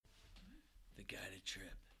guided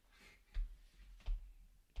trip.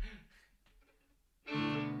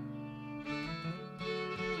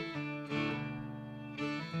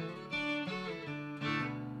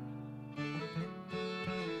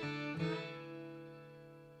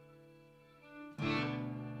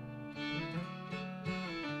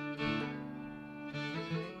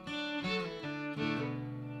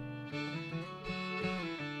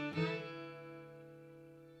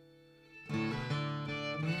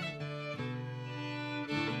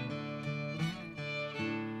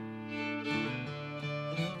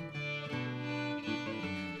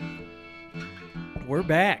 We're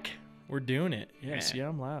back. We're doing it. Yes, Yeah. yeah,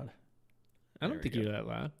 I'm loud. I don't think you're that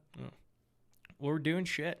loud. Well, we're doing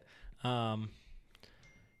shit.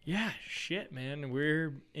 Yeah, shit, man.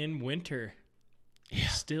 We're in winter. Yeah.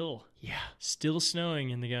 Still snowing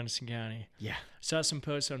in the Gunnison County. Yeah. Saw some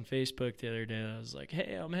posts on Facebook the other day that was like,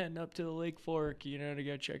 hey, I'm heading up to the Lake Fork, to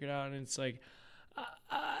go check it out. And it's like,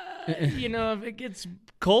 if it gets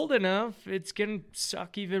cold enough, it's going to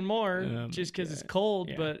suck even more just because it's cold.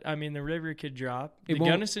 Yeah. But, I mean, the river could drop. It The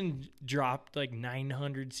won't- Gunnison dropped like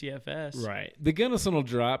 900 CFS. Right. The Gunnison will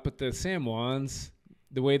drop, but the San Juans,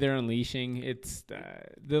 the way they're unleashing, it's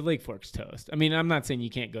the Lake Fork's toast. I mean, I'm not saying you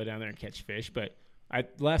can't go down there and catch fish, but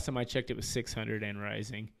last time I checked, it was 600 and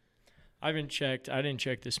rising. I haven't checked. I didn't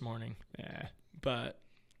check this morning. Yeah. But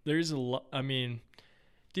there's a lot. I mean,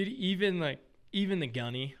 dude, even the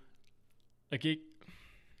Gunny, like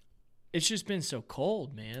it's just been so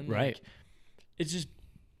cold, man. Right. Like, it's just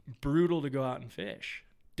brutal to go out and fish.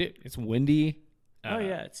 Dude, it's windy. Oh,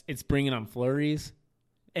 yeah. It's bringing on flurries.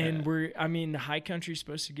 And the high country's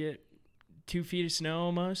supposed to get 2 feet of snow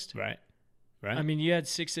almost. Right. I mean, you had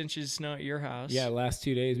 6 inches of snow at your house. Yeah, last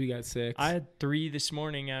 2 days we got 6. I had 3 this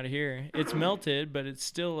morning out of here. It's melted, but it's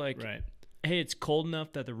still like, right. hey, it's cold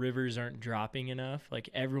enough that the rivers aren't dropping enough. Like,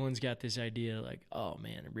 everyone's got this idea like, oh,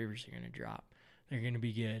 man, the rivers are going to drop. They're going to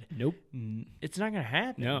be good. Nope. It's not going to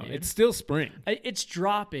happen. No, dude. it's still spring. It's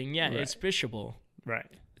dropping. Yeah, Right. it's fishable. Right.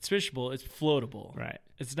 It's fishable. It's floatable. Right.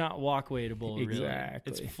 It's not walkwaitable, really.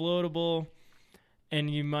 Exactly. It's floatable,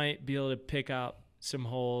 and you might be able to pick out some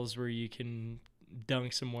holes where you can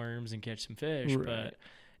dunk some worms and catch some fish, Right. but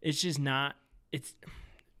it's just not.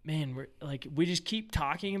 We just keep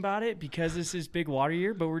talking about it because this is big water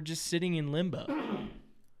year, but we're just sitting in limbo.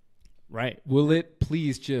 Right. Will it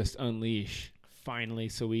please just unleash finally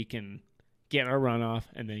so we can get our runoff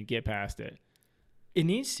and then get past it? It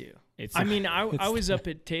needs to. I was up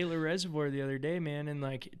at Taylor Reservoir the other day, man, and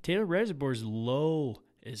like Taylor Reservoir's low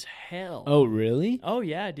as hell. Oh, really? Oh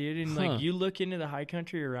yeah, dude. And Huh. like you look into the high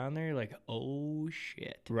country around there, you're like, oh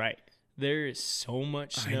shit. Right. There is so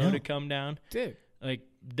much I snow know. to come down. Dude. Like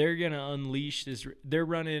they're gonna unleash this. They're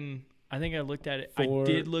running. I think I looked at it. I 4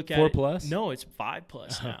 did look at 4 it. plus? No, it's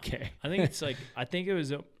 5+ now. Okay. I think it's like. I think it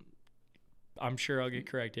was. I'm sure I'll get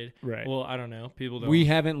corrected. Right. Well, I don't know. People don't. We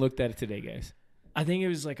haven't looked at it today, guys. I think it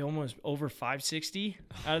was like almost over 560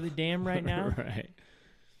 out of the dam right now. Right.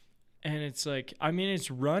 And it's like, I mean,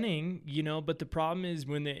 it's running, but the problem is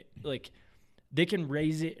when they can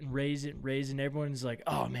raise it and raise it and raise it, and everyone's like,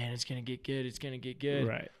 oh man, it's going to get good. It's going to get good.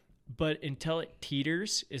 Right. But until it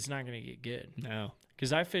teeters, it's not going to get good. No.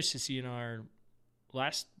 Because I fished the CNR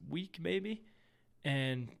last week maybe,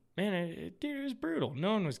 and man, dude, it was brutal.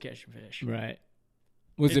 No one was catching fish. Right.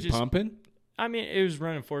 Was it just- pumping? I mean, it was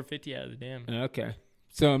running 450 out of the dam. Okay.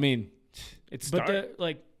 So, I mean, it's But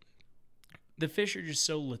the fish are just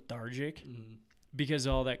so lethargic because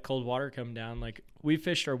of all that cold water come down. Like, we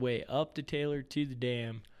fished our way up to Taylor to the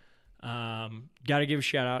dam. Got to give a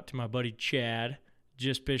shout out to my buddy Chad.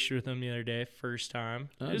 Just fished with him the other day, first time.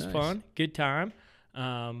 Oh, it was nice. fun, good time.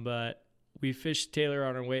 But we fished Taylor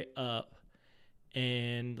on our way up,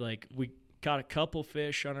 and like we caught a couple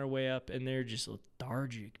fish on our way up, and they're just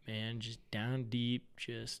lethargic, man. Just down deep.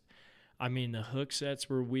 The hook sets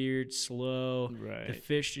were weird, slow. Right. The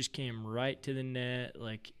fish just came right to the net.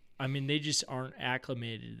 They just aren't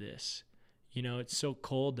acclimated to this. It's so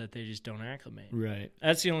cold that they just don't acclimate. Right.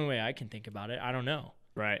 That's the only way I can think about it. I don't know.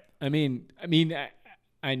 Right.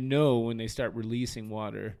 I know when they start releasing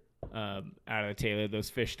water out of the Taylor, those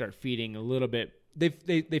fish start feeding a little bit. They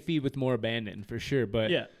feed with more abandon for sure, but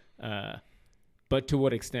Yeah. But to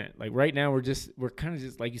what extent? Like right now, we're kind of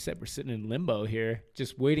just like you said, we're sitting in limbo here,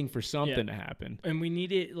 just waiting for something to happen. And we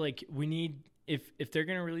need it. If they're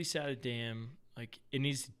gonna release out of dam, it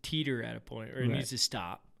needs to teeter at a point, or it Right. needs to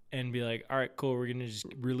stop and be like, all right, cool, we're gonna just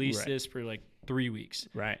release Right. this for 3 weeks,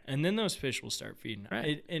 Right. and then those fish will start feeding.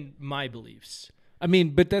 Right. In my beliefs.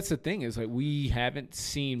 But that's the thing is we haven't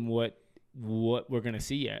seen what what we're going to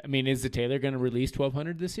see yet. I mean, is the Taylor going to release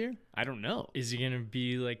 1,200 this year? I don't know. Is it going to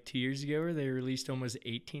be like 2 years ago where they released almost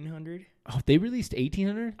 1,800? Oh, they released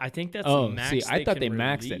 1,800? I think that's the max. See, I thought they can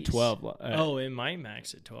maxed release. at 12. It might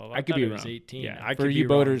max at 12. I could be it wrong. was 18. Yeah. I For could you be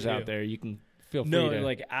wrong, boaters too. out there, you can feel free No, to.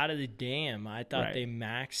 like out of the dam, I thought Right. they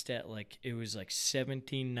maxed at like it was like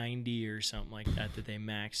 1790 or something like that they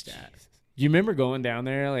maxed at. Do you remember going down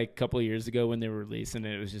there like a couple of years ago when they were releasing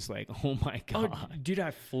it? It was just like, oh my Oh, god, dude,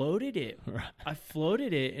 I floated it. Right. I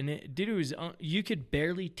floated it, and it was you could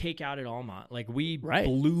barely take out at Almont. Like we Right.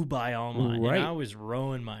 blew by Almont, Right. and I was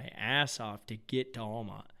rowing my ass off to get to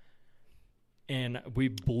Almont, and we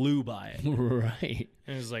blew by it. right?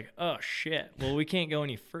 And it was like, oh shit. Well, we can't go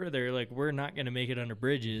any further. Like we're not gonna make it under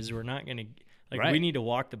bridges. We're not gonna Right. we need to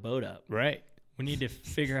walk the boat up. Right. We need to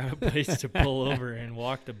figure out a place to pull over and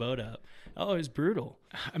walk the boat up. Oh, it was brutal.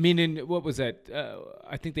 I mean, and what was that?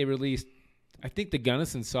 I think they released. I think the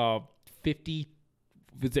Gunnison saw 50.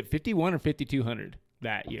 Was it 51 or 5,200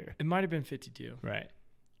 that year? It might have been 52. Right.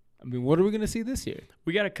 I mean, what are we going to see this year?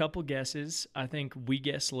 We got a couple guesses. I think we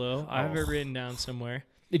guess low. I have it written down somewhere.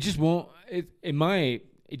 It just won't. It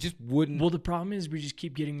just wouldn't. Well, the problem is we just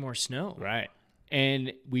keep getting more snow. Right.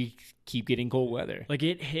 And we keep getting cold weather. Like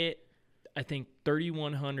it hit, I think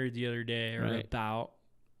 3,100 the other day or Right. about,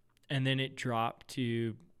 and then it dropped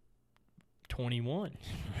to 21.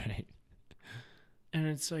 Right. And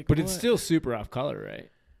it's like, But it's what? still super off color, right?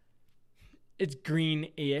 It's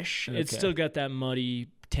greenish. Okay. It's still got that muddy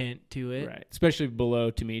tint to it. Right. Especially below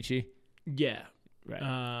Tamichi. Yeah. Right.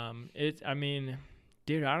 I mean,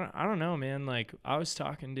 dude, I don't know, man. Like I was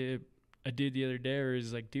talking to a dude the other day where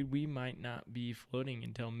he's like, dude, we might not be floating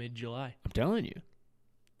until mid-July.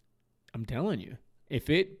 I'm telling you. If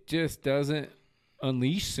it just doesn't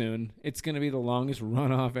unleash soon, it's going to be the longest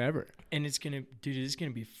runoff ever. And it's going to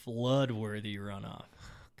be flood-worthy runoff.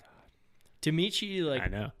 Tamichi, I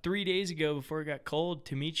know. 3 days ago before it got cold,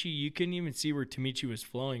 Tamichi, you couldn't even see where Tamichi was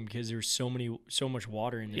flowing because there was so much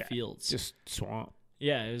water in the fields. Just swamp.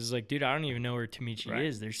 Yeah, it was like, dude, I don't even know where Tamichi Right.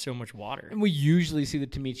 is. There's so much water. And we usually see the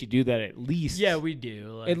Tamichi do that at least. Yeah, we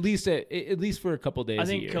do. Like, at least for a couple days. I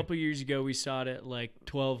think a year. couple years ago we saw it at like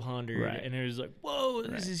 1,200, Right. and it was like, whoa,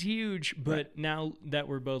 this Right. is huge. But Right. now that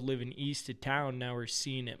we're both living east of town, now we're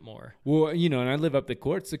seeing it more. Well, and I live up the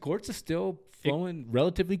courts. The courts are still flowing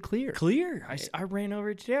relatively clear. Clear. I ran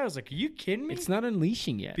over it today. I was like, are you kidding me? It's not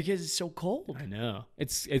unleashing yet. Because it's so cold. I know.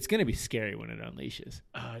 It's going to be scary when it unleashes.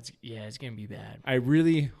 It's going to be bad. I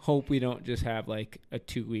really hope we don't just have like a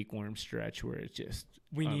 2-week warm stretch where it just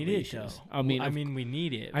We need it, though. unleashes. I mean, we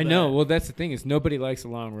need it. I know. Well, that's the thing is nobody likes a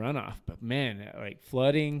long runoff, but man, like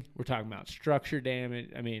flooding, we're talking about structure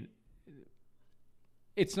damage. I mean,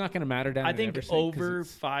 it's not going to matter down. I in think Everstate 'cause over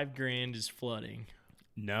it's- $5,000 is flooding.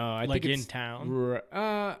 No, I like think in it's town.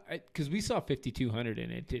 Because we saw 5,200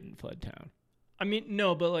 and it didn't flood town. I mean,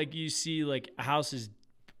 no, but like you see, like houses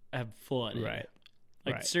have flooded. Right.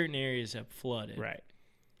 Like Right. certain areas have flooded. Right.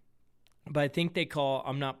 But I think they call,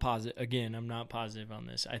 I'm not positive. Again, I'm not positive on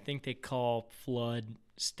this. I think they call flood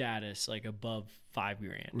status like above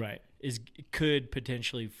 $5,000. Right. Could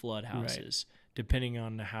potentially flood houses depending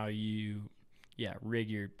on how you, rig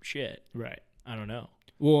your shit. Right. I don't know.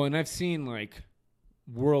 Well, and I've seen like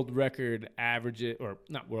world record averages, or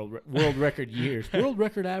not world record years, world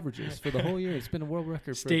record averages for the whole year. It's been a world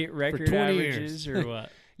record State record for 20 averages years. or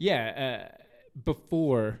what? Yeah,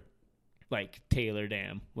 before like Taylor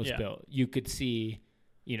Dam was Yeah. built, you could see,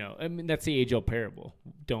 I mean that's the age-old parable.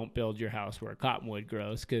 Don't build your house where cottonwood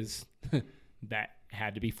grows, because that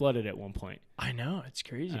had to be flooded at one point. I know, it's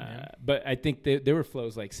crazy, man. But I think there were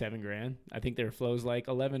flows like $7,000. I think there were flows like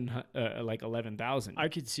 11,000. I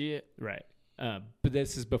could see it. Right. But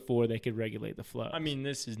this is before they could regulate the flow. I mean,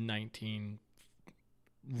 this is 19.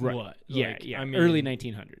 right. What? Yeah, Like, yeah. I mean, early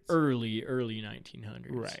 1900s. early 1900s.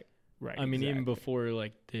 Right. Right. I mean, even exactly. before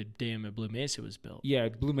like the dam at Blue Mesa was built. Yeah,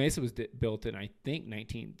 Blue Mesa was built in I think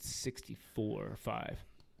 1964 or 5.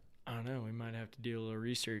 I don't know. We might have to do a little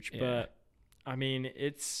research, Yeah. but I mean,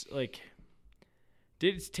 it's like,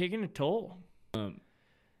 dude, it's taking a toll.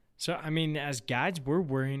 So I mean, as guides, we're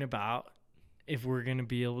worrying about if we're gonna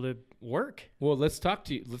be able to work. Well, let's talk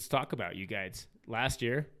about you guys. Last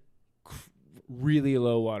year, really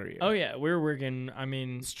low water year. Oh yeah, we're working. I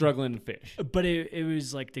mean, Struggling to fish. but it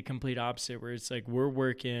was like the complete opposite, where it's like we're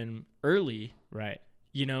working early. Right.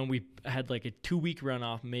 We had like a 2-week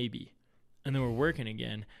runoff maybe, and then we're working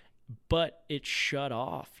again, but it shut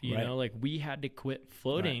off. You Right. know, like we had to quit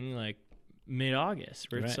floating like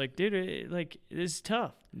mid-August, where it's like, dude, this is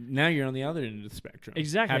tough. Now you're on the other end of the spectrum.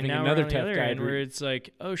 Exactly. Having now another we're on the tough other guide end where it's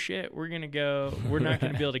like, oh shit, we're not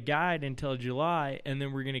going to be able to guide until July, and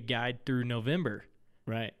then we're going to guide through November.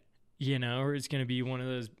 Right. You know, or it's going to be one of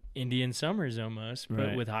those Indian summers almost,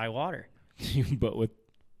 but with high water. But with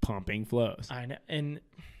pumping flows. I know. And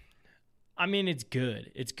I mean, it's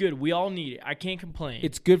good. It's good. We all need it. I can't complain.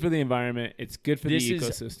 It's good for the environment. It's good for the ecosystem.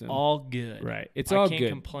 This is all good. Right. It's all good. I can't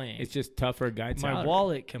complain. It's just tough for a guide. My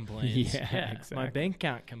wallet complains. Yeah, exactly. My bank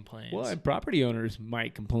account complains. Well, and property owners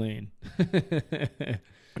might complain.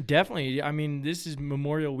 Definitely. I mean, this is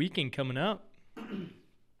Memorial Weekend coming up.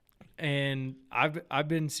 And I've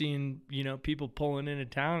been seeing, people pulling into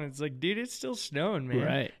town. It's like, dude, it's still snowing, man.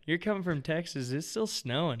 Right. You're coming from Texas. It's still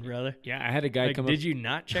snowing, brother. Yeah, I had a guy come up. Did you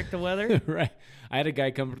not check the weather? Right. I had a guy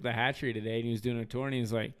come to the hatchery today, and he was doing a tour, and he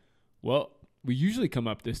was like, well, we usually come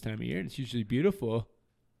up this time of year, and it's usually beautiful.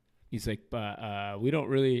 He's like, but we don't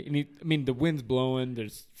really. And the wind's blowing.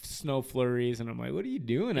 There's snow flurries, and I'm like, what are you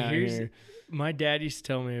doing out here? My dad used to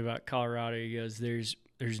tell me about Colorado. He goes, there's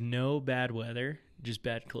no bad weather. Just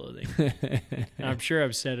bad clothing. I'm sure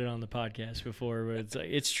I've said it on the podcast before, but it's like,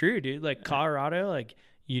 it's true, dude. Like Colorado, like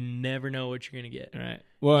you never know what you're going to get. Right.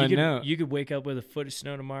 Well, you could wake up with a foot of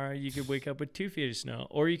snow tomorrow. You could wake up with 2 feet of snow,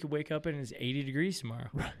 or you could wake up and it's 80 degrees tomorrow.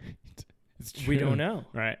 Right. It's true. We don't know.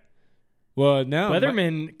 Right. Well, no.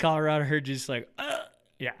 Weathermen, Colorado are just like,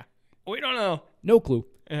 yeah, we don't know. No clue.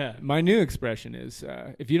 Yeah. My new expression is,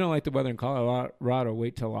 if you don't like the weather in Colorado,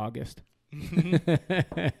 wait till August.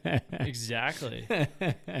 Exactly.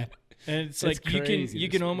 And it's like you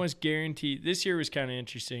can almost guarantee. This year was kind of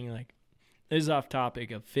interesting. Like, this is off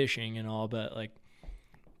topic of fishing and all, but like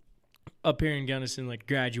up here in Gunnison, like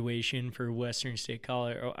graduation for Western State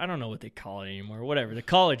College, or I don't know what they call it anymore. Whatever, the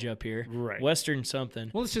college up here, right? Western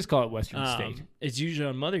something. Well, let's just call it Western State. It's usually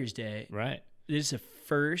on Mother's Day, right? This is the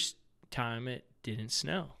first time it didn't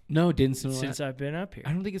snow. No, it didn't snow since I've been up here.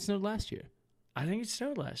 I don't think it snowed last year. I think it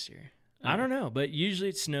snowed last year. I don't know, but usually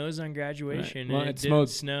it snows on graduation. Right. Well, and it didn't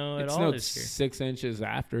snow at all this year. 6 inches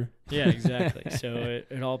after. Yeah, exactly. So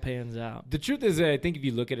it all pans out. The truth is, I think if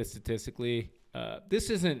you look at it statistically,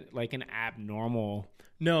 this isn't like an abnormal.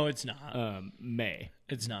 No, it's not. May.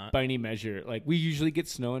 It's not by any measure. Like, we usually get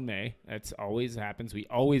snow in May. That's always happens. We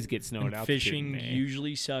always get snow at altitude. Fishing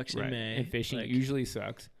usually sucks in May. And fishing usually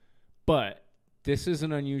sucks, but. This is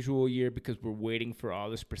an unusual year because we're waiting for all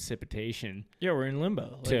this precipitation. Yeah, we're in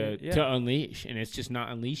limbo. To unleash, and it's just not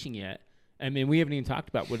unleashing yet. I mean, we haven't even talked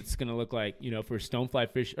about what it's going to look like, for stonefly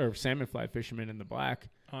fish or salmonfly fishermen in the black.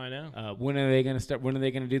 Oh, I know. When are they going to start? When are they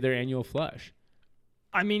going to do their annual flush?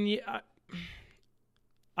 I mean,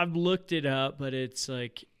 I've looked it up, but it's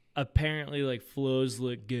like apparently like flows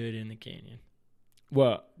look good in the canyon.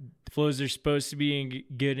 Well, flows are supposed to be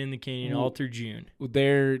good in the canyon all through June.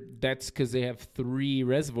 That's because they have 3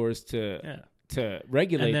 reservoirs to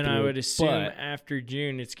regulate. And then through, I would assume after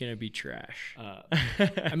June it's going to be trash.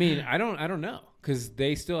 I mean, I don't know because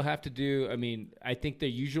they still have to do. I mean, I think the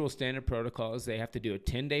usual standard protocol is they have to do a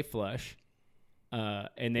 10-day flush,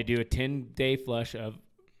 and they do a 10-day flush of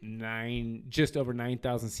just over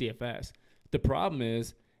 9,000 CFS. The problem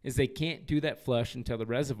is they can't do that flush until the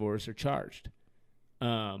reservoirs are charged.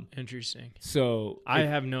 Interesting. So I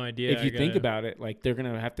have no idea. If you think about it, like they're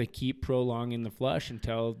gonna have to keep prolonging the flush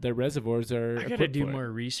until their reservoirs are. I gotta do more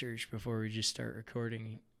research before we just start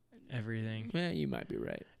recording everything. Yeah, you might be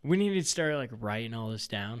right. We need to start like writing all this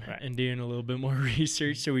down and doing a little bit more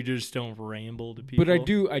research so we just don't ramble to people. But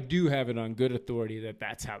I do have it on good authority that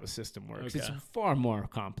that's how the system works. Okay. It's far more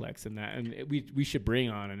complex than that, and we should bring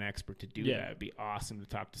on an expert to do that. It'd be awesome to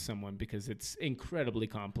talk to someone because it's incredibly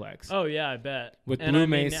complex. Oh yeah, I bet. With Blue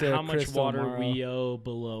Mesa, how much Crystal water Morrow. we owe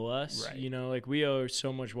below us. Right. Like we owe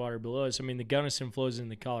so much water below us. I mean, the Gunnison flows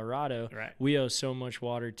into Colorado. Right. We owe so much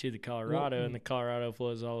water to the Colorado, and the Colorado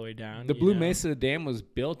flows all the way down. The Blue Mesa Dam was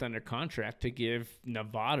built under contract to give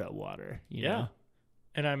Nevada water. You know?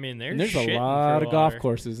 And I mean, there's a lot of golf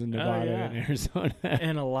courses in Nevada and Arizona.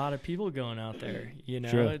 And a lot of people going out there.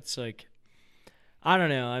 True. It's like, I don't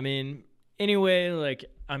know. I mean, anyway, like,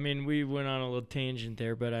 I mean, we went on a little tangent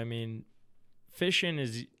there, but I mean, fishing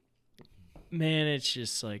is, man, it's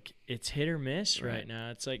just like, it's hit or miss right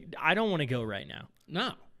now. It's like, I don't want to go right now.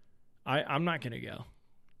 No. I'm not going to go.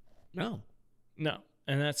 No.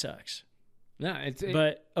 And that sucks. No,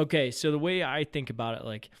 but okay, so the way I think about it,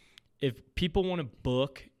 like, if people want to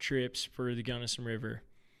book trips for the Gunnison River,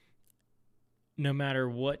 no matter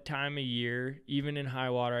what time of year, even in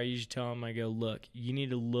high water, I usually tell them, I go, look, you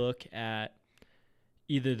need to look at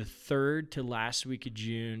either the 3rd to last week of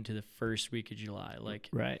June to the 1st week of July.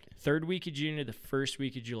 Like, 3rd week of June to the 1st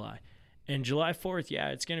week of July. And July 4th, yeah,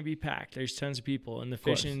 it's going to be packed. There's tons of people, and the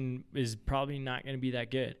fishing is probably not going to be that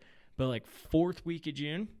good. But like 4th week of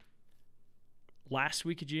June, last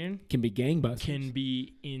week of June, Can be gangbusters. can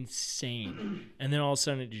be insane. And then all of a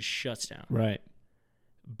sudden it just shuts down. Right.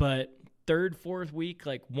 But 3rd, 4th week,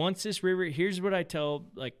 like once this river, here's what I tell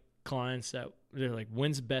like clients that they're like,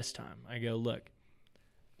 when's the best time? I go, look,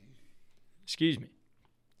 excuse me.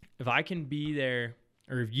 If I can be there,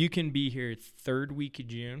 or if you can be here 3rd week of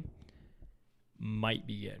June, might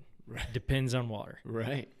be good. Right. Depends on water.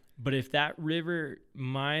 Right. But if that river,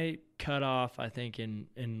 my cutoff, I think in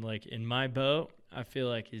my boat, I feel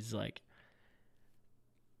like is like,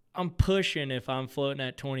 I'm pushing if I'm floating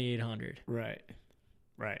at 2,800. Right.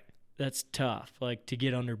 Right. That's tough, like to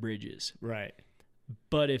get under bridges. Right.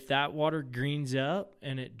 But if that water greens up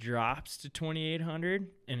and it drops to 2,800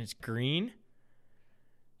 and it's green,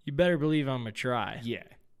 you better believe I'm going to try. Yeah.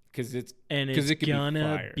 Because it's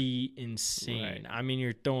gonna be insane. Right. I mean,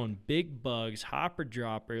 you're throwing big bugs, hopper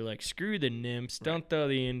dropper, like screw the nymphs. Right. Don't throw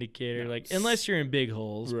the indicator, like unless you're in big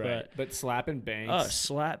holes. Right. But slapping banks. Oh,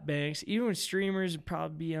 slap banks. Even with streamers would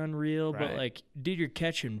probably be unreal. Right. But like, dude, you're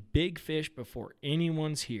catching big fish before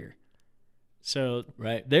anyone's here. So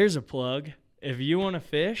there's a plug. If you want to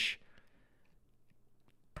fish,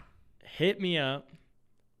 hit me up.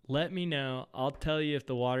 Let me know. I'll tell you if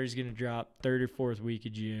the water's going to drop 3rd or 4th week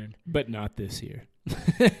of June. But not this year.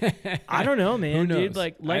 I don't know, man. Who knows? Dude,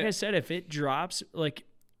 like I said, if it drops, like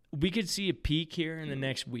we could see a peak here in the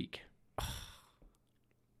next week.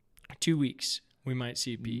 2 weeks, we might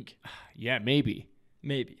see a peak. Yeah, maybe.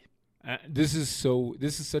 Maybe. This is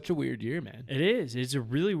such a weird year, man. It is. It's a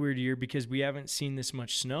really weird year because we haven't seen this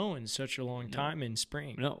much snow in such a long time in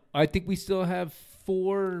spring. No, I think we still have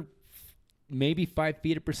 4, maybe 5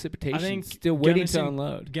 feet of precipitation. I think still waiting to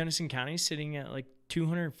unload. Gunnison County is sitting at like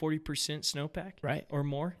 240% snowpack, right, or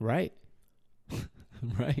more. Right,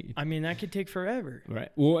 right. I mean, that could take forever. Right.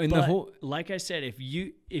 Well, and the whole, like I said, if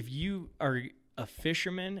you are a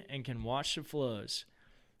fisherman and can watch the flows,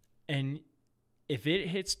 and if it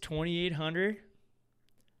hits 2,800,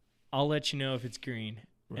 I'll let you know if it's green,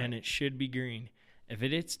 and it should be green. If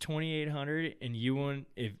it hits 2,800 and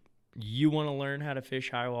if you want to learn how to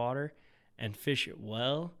fish high water and fish it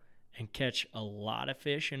well and catch a lot of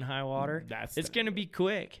fish in high water, it's going to be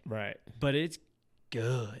quick. Right. But it's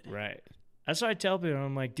good. Right. That's what I tell people.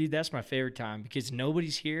 I'm like, dude, that's my favorite time because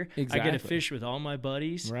nobody's here. Exactly. I get to fish with all my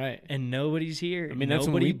buddies. Right. And nobody's here. I mean,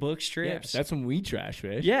 nobody books trips. Yeah, that's when we trash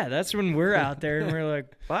fish. Yeah, that's when we're out there and we're like,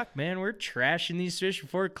 fuck, man, we're trashing these fish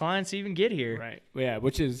before clients even get here. Right. Yeah,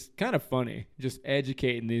 which is kind of funny. Just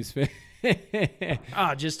educating these fish.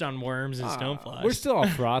 Just on worms and stoneflies. We're still all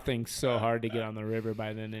frothing so hard to get on the river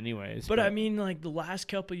by then anyways. But I mean, like the last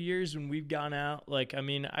couple of years when we've gone out, like, I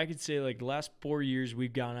mean, I could say like the last 4 years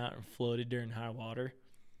we've gone out and floated during high water.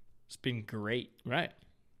 It's been great. Right.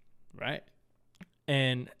 Right.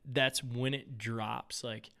 And that's when it drops.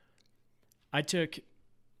 Like I took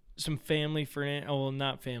some family friends, well,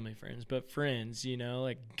 not family friends, but friends,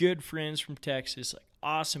 like good friends from Texas, like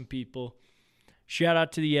awesome people. Shout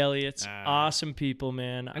out to the Elliots. Awesome people,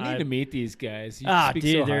 man. I need to meet these guys. You speak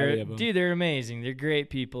dude, so highly of them. Dude, they're amazing. They're great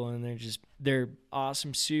people, and they're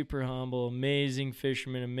awesome, super humble, amazing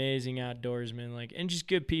fishermen, amazing outdoorsmen, like, and just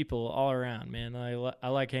good people all around, man. I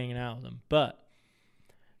like hanging out with them. But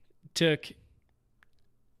took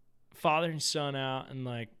father and son out, and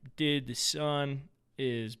like, dude, the son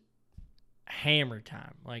is hammer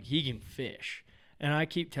time. Like, he can fish. And I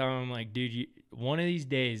keep telling him, like, dude, one of these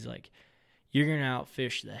days, like, you're going to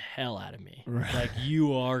outfish the hell out of me. Right. Like,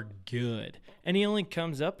 you are good. And he only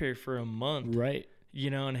comes up here for a month. Right.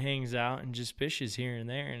 And hangs out and just fishes here and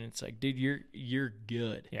there. And it's like, dude, you're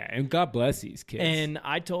good. Yeah, and God bless these kids. And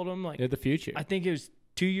I told him, like, they're the future. I think it was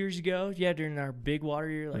 2 years ago. Yeah, during our big water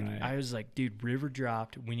year. Like, right. I was like, dude, river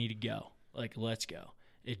dropped. We need to go. Like, let's go.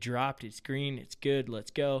 It dropped. It's green. It's good.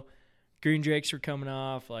 Let's go. Green drakes were coming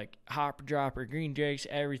off. Like, hopper dropper, green drakes,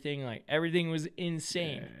 everything. Like, everything was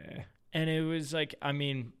insane. Yeah. And it was like, I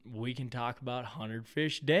mean, we can talk about 100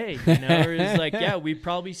 fish day. It was like, yeah, we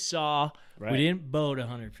probably saw, we didn't boat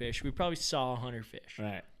 100 fish. We probably saw 100 fish.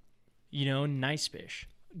 Right. Nice fish.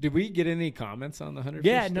 Did we get any comments on the 100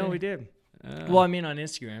 yeah, fish no, day? we did. Well, I mean, on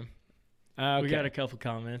Instagram. Okay. We got a couple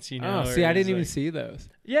comments, Oh, see, I didn't even see those.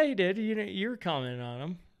 Yeah, you did. You were commenting on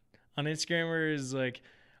them. On Instagram where it was like,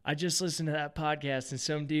 I just listened to that podcast and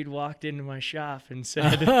some dude walked into my shop and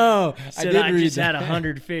said, I just had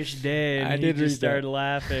 100 fish day. And he just started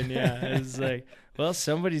laughing. Yeah. It was like, well,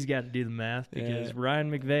 somebody's got to do the math because Ryan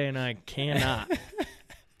McVeigh and I cannot.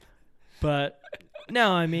 But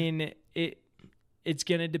no, I mean, it's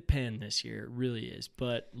going to depend this year. It really is.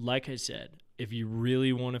 But like I said, if you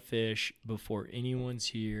really want to fish before anyone's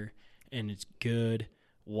here and it's good,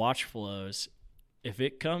 watch flows. If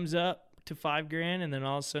it comes up to $5,000 and then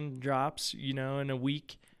all of a sudden drops, in a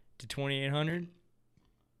week to 2,800,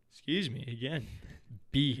 excuse me, again,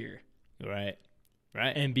 be here. Right.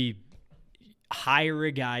 And hire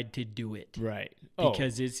a guide to do it. Right.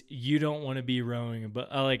 Because you don't want to be rowing a boat.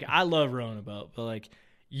 I love rowing a boat, but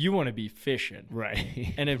you want to be fishing.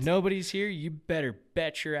 Right. And if nobody's here, you better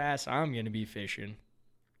bet your ass I'm going to be fishing.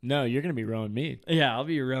 No, you're going to be rowing me. Yeah, I'll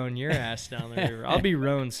be rowing your ass down the river. I'll be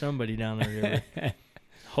rowing somebody down the river.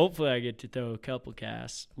 Hopefully I get to throw a couple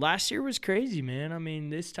casts. Last year was crazy, man. I mean,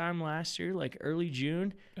 this time last year, early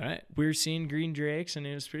June, Right. we were seeing green drakes, and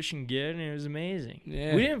it was fishing good, and it was amazing.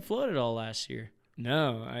 Yeah. We didn't float at all last year.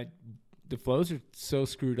 No, the flows are so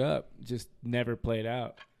screwed up, just never played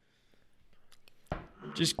out.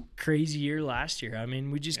 Just crazy year last year. I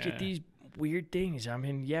mean, we just get these weird things. I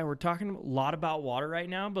mean, we're talking a lot about water right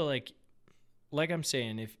now, but like I'm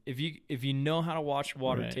saying, if you know how to watch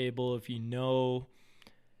water table, if you know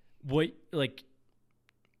what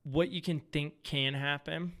you can think can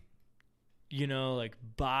happen,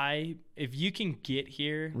 if you can get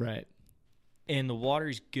here Right. and the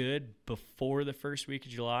water's good before the first week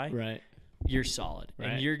of July, Right. you're solid. Right.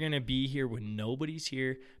 And you're going to be here when nobody's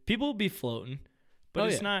here. People will be floating,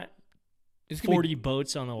 but it's not 40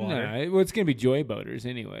 boats on the water. No, it's going to be joy boaters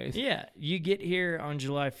anyways. Yeah. You get here on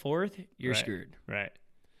July 4th, you're screwed. Right.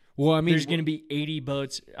 Well, I mean, there's going to be 80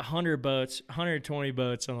 boats, 100 boats, 120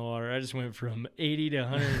 boats on the water. I just went from 80 to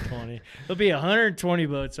 120. There'll be 120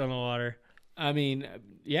 boats on the water. I mean,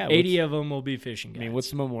 80 of them will be fishing guides. I mean,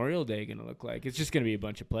 what's Memorial Day going to look like? It's just going to be a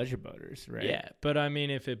bunch of pleasure boaters, right? Yeah, but I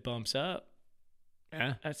mean, if it bumps up,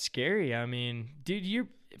 that's scary. I mean, dude,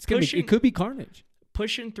 it could be carnage.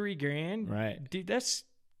 Pushing $3,000, right? Dude, that's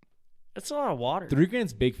a lot of water.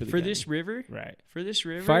 $3,000's big for this river, right? For this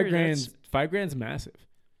river, $5,000's massive.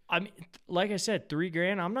 I mean, like I said,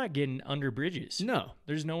 $3,000. I'm not getting under bridges. No,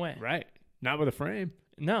 there's no way. Right? Not with a frame.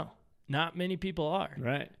 No, not many people are.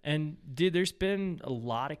 Right. And dude, there's been a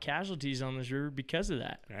lot of casualties on this river because of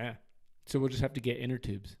that. Yeah. So we'll just have to get inner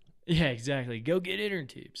tubes. Yeah, exactly. Go get inner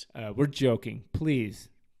tubes. We're joking. Please,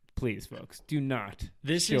 folks, do not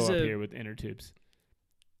show up here with inner tubes.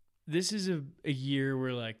 This is a year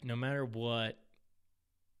where, no matter what,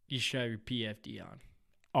 you should have your PFD on.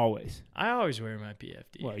 Always. I always wear my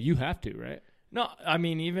PFD. Well, you have to, right? No, I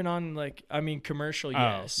mean, even on, commercial,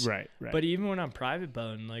 yes. Right. But even when I'm private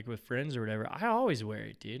boating, with friends or whatever, I always wear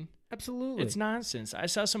it, dude. Absolutely. It's nonsense. I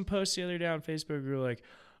saw some posts the other day on Facebook who were like,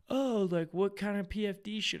 oh, what kind of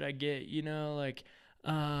PFD should I get?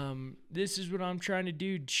 This is what I'm trying to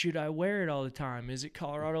do. Should I wear it all the time? Is it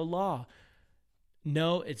Colorado law?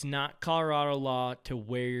 No, it's not Colorado law to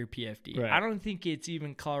wear your PFD. Right. I don't think it's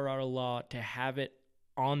even Colorado law to have it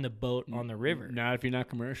on the boat on the river. Not if you're not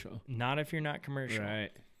commercial. Not if you're not commercial.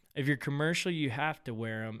 Right. If you're commercial, you have to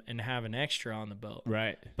wear them and have an extra on the boat.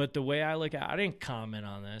 Right. But the way I look at it, I didn't comment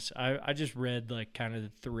on this. I just read kind of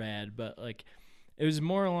the thread, but it was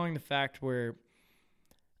more along the fact where,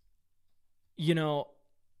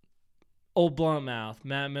 old blunt mouth,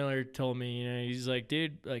 Matt Miller told me, he's like,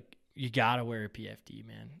 dude, you gotta wear a PFD,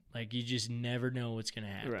 man. You just never know what's gonna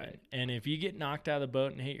happen. Right. And if you get knocked out of the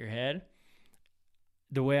boat and hit your head,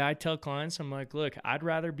 the way I tell clients, I'm like, look, I'd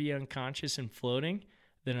rather be unconscious and floating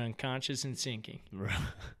than unconscious and sinking. Right.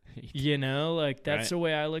 That's the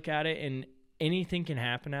way I look at it. And anything can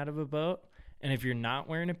happen out of a boat. And if you're not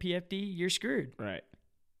wearing a PFD, you're screwed. Right.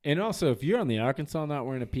 And also, if you're on the Arkansas not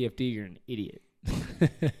wearing a PFD, you're an idiot.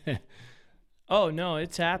 Oh, no,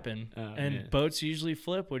 it's happened. And man. Boats usually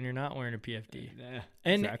flip when you're not wearing a PFD. Yeah,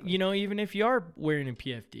 and, exactly. Even if you are wearing a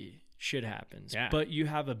PFD, shit happens. Yeah. But you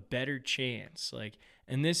have a better chance.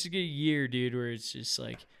 And this is a year, dude, where it's just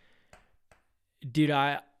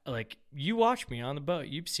dude, you watch me on the boat.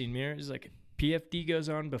 You've seen me. It's PFD goes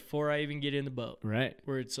on before I even get in the boat. Right.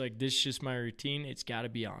 Where it's this is just my routine. It's got to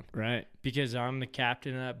be on. Right. Because I'm the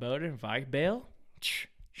captain of that boat. And if I bail,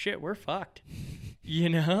 shit, we're fucked.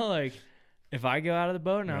 If I go out of the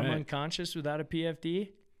boat and I'm unconscious without a PFD,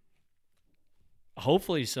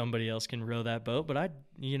 hopefully somebody else can row that boat, but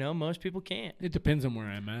most people can't. It depends on where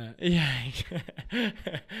I'm at. Yeah.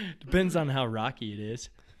 Depends on how rocky it is.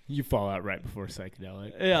 You fall out right before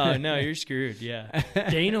psychedelic. Yeah, no, you're screwed. Yeah.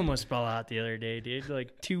 Dane almost fell out the other day,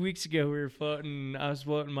 dude. 2 weeks ago, we were floating. I was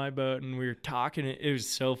floating my boat, and we were talking. It was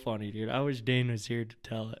so funny, dude. I wish Dane was here to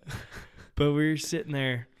tell it. But we were sitting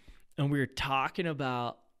there, and we were talking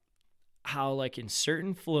about how, in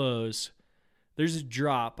certain flows, there's a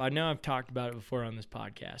drop. I know I've talked about it before on this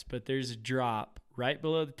podcast, but there's a drop right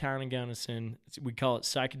below the town of Gunnison. We call it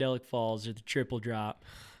Psychedelic Falls or the Triple Drop.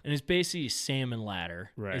 And it's basically a salmon ladder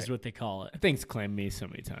is what they call it. I think it's claimed me so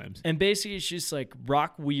many times. And basically it's just like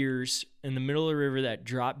rock weirs in the middle of the river that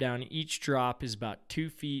drop down. Each drop is about 2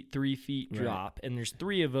 feet, 3 feet drop. And there's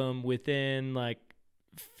 3 of them within like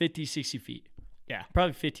 50, 60 feet. Yeah.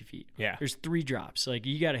 Probably 50 feet. Yeah. There's 3 drops. Like,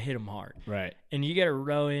 you got to hit them hard. Right. And you got to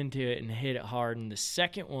row into it and hit it hard. And the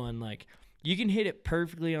second one, like, you can hit it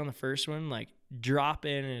perfectly on the first one, like, drop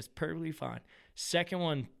in and it's perfectly fine. Second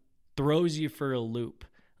one throws you for a loop.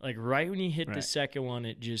 Like, right when you hit the second one,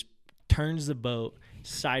 it just turns the boat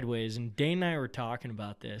sideways. And Dane and I were talking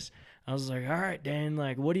about this. I was like, all right, Dan,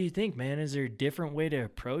 like, what do you think, man? Is there a different way to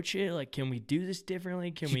approach it? Like, can we do this differently?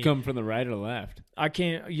 Can we come from the right or the left? I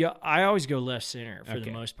can't. Yeah, I always go left center for the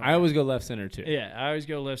most part. I always go left center too. Yeah, I always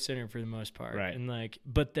go left center for the most part. Right. And like,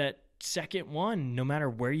 but that second one, no matter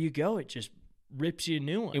where you go, it just rips you a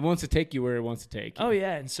new one. It wants to take you where it wants to take you. Oh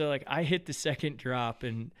yeah, and so like I hit the second drop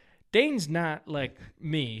and Dane's not like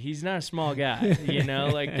me. He's not a small guy, you know?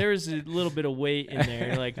 Like there's a little bit of weight in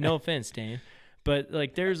there. Like no offense, Dane. But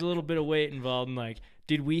like there's a little bit of weight involved in like,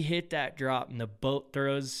 did we hit that drop and the boat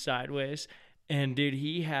throws sideways? And dude,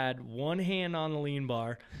 he had one hand on the lean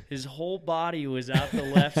bar. His whole body was out the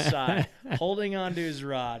left side, holding onto his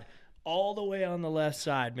rod all the way on the left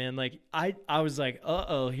side, man. Like I was like,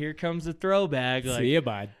 uh-oh, here comes the throw bag. Like, see ya,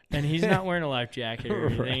 bud. And he's not wearing a life jacket or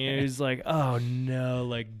anything. Right. And he was like, oh no,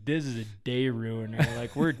 like this is a day ruiner.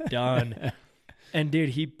 Like we're done. And dude,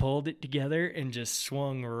 he pulled it together and just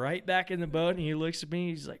swung right back in the boat. And he looks at me,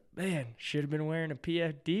 he's like, man, should have been wearing a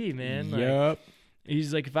PFD, man. Like, Yep.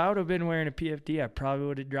 He's like, if I would have been wearing a PFD, I probably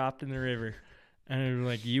would have dropped in the river. And I'm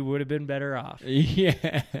like, you would have been better off.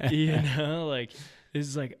 Yeah. You know, like,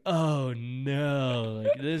 it's like, oh no,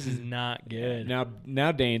 like this is not good.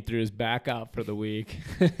 Now Dane threw his back out for the week.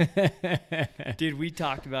 Dude, we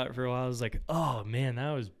talked about it for a while. I was like, oh man,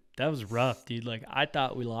 that was rough, dude. Like I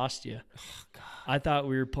thought we lost you. Oh, God. I thought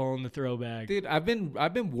we were pulling the throwback. Dude, I've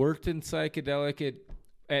been worked in psychedelic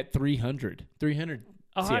at 300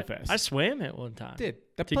 CFS. I swam it one time. Dude,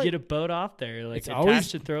 to get a boat off there, like attached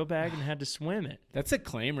always a throwback and had to swim it. That's a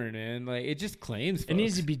claimer, man. Like it just claims. Folks. It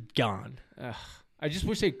needs to be gone. I just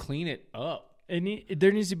wish they'd clean it up.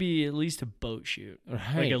 There needs to be at least a boat chute,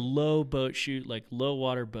 like a low boat chute, like low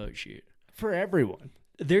water boat chute for everyone.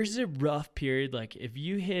 There's a rough period. Like if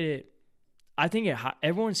you hit it, I think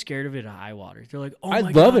everyone's scared of it at high water. They're like, oh my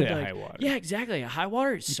God. I love it at high water. Yeah, exactly. At high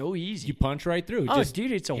water, it's so easy. You punch right through. Oh,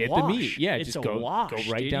 dude, it's a hit wash. The meat. Yeah, it's just a go wash. Go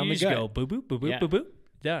right dude. down you the just gut. Go boop, boop, boop, boop, boop, boop.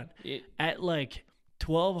 Done. At like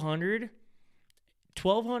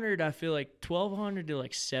 1,200, I feel like 1,200 to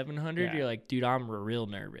like 700, you're like, dude, I'm real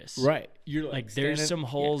nervous. Right. You're like there's some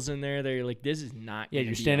holes in there that you're like, this is not Yeah,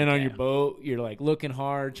 you're standing on your boat. You're like looking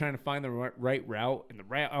hard, trying to find the right route. And the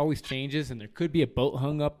route always changes. And there could be a boat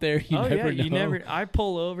hung up there. You never know. I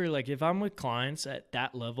pull over. Like if I'm with clients at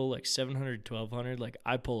that level, like 700, 1,200, like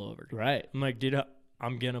I pull over. Right. I'm like, dude,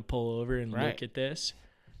 I'm going to pull over and look at this.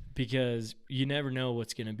 Because you never know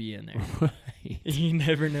what's going to be in there. Right. You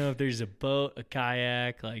never know if there's a boat, a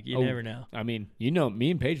kayak. Like, you never know. I mean,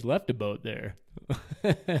 me and Paige left a boat there.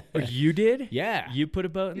 Oh, you did? Yeah. You put a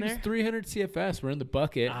boat in there? It's 300 CFS. We're in the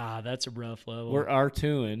bucket. That's a rough level. We're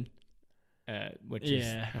R2ing, which is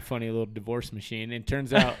a funny little divorce machine. And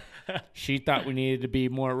turns out she thought we needed to be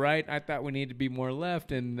more right. I thought we needed to be more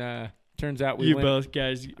left. And turns out we both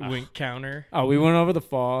guys went counter. Oh, we went over the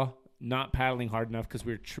fall. Not paddling hard enough because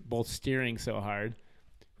we were both steering so hard.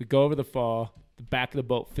 We go over the fall. The back of the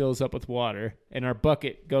boat fills up with water, and our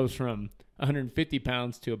bucket goes from 150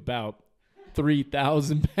 pounds to about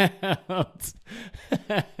 3,000 pounds.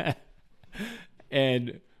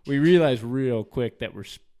 And we realized real quick that we're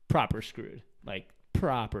proper screwed. Like,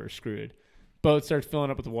 proper screwed. Boat starts filling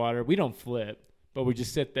up with water. We don't flip, but we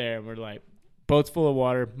just sit there, and we're like, boat's full of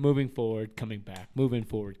water, moving forward, coming back, moving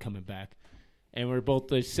forward, coming back. And we're both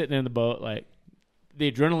just sitting in the boat, like, the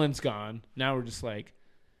adrenaline's gone. Now we're just like,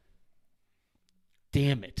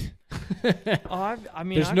 damn it. I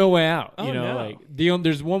mean, there's no way out. Oh, no. Like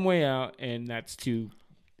there's one way out, and that's to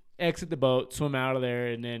exit the boat, swim out of there,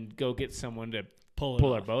 and then go get someone to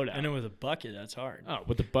pull our boat out. And then with a bucket, that's hard. Oh,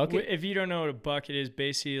 with a bucket? If you don't know what a bucket is,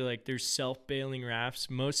 basically like there's self-bailing rafts.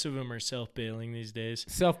 Most of them are self-bailing these days.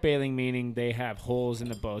 Self-bailing meaning they have holes in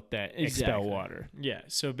the boat that expel water. Yeah.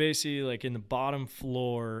 So basically like in the bottom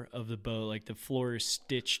floor of the boat, like the floor is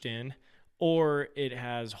stitched in, or it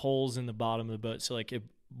has holes in the bottom of the boat. So like if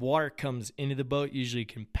water comes into the boat, usually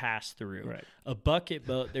can pass through. Right. A bucket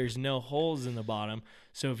boat, there's no holes in the bottom.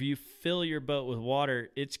 So if you fill your boat with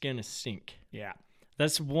water, it's going to sink. Yeah.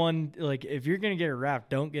 That's one, like, if you're going to get a raft,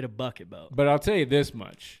 don't get a bucket boat. But I'll tell you this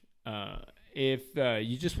much. If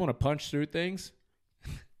you just want to punch through things,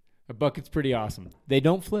 a bucket's pretty awesome. They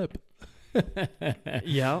don't flip.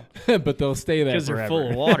 Yeah. But they'll stay there because they're full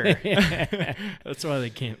of water. That's why they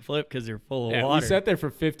can't flip, because they're full of water. We sat there for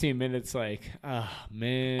 15 minutes like, oh,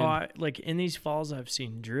 man. Like in these falls, I've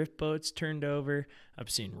seen drift boats turned over. I've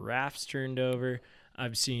seen rafts turned over.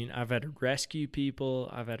 I've had to rescue people.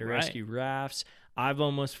 I've had to rescue rafts. I've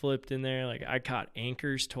almost flipped in there. Like, I caught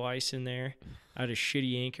anchors twice in there. I had a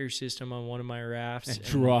shitty anchor system on one of my rafts. And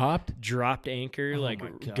dropped anchor,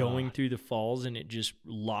 going through the falls, and it just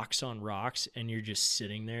locks on rocks, and you're just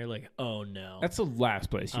sitting there like, oh no. That's the last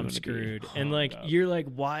place I'm screwed. And like, you're like,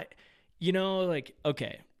 why? You know, like,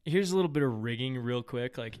 okay, here's a little bit of rigging real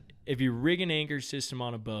quick. Like, if you rig an anchor system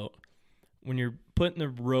on a boat, when you're putting the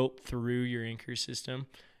rope through your anchor system,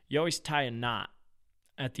 you always tie a knot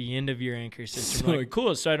at the end of your anchor system. So, like,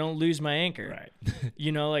 cool, so I don't lose my anchor. Right.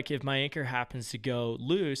 You know, like, if my anchor happens to go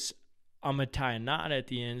loose, I'm going to tie a knot at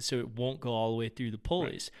the end so it won't go all the way through the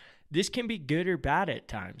pulleys. Right. This can be good or bad at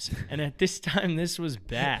times. And at this time, this was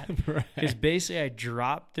bad. Because basically I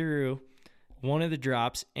dropped through one of the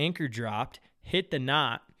drops, anchor dropped, hit the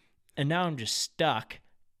knot, and now I'm just stuck.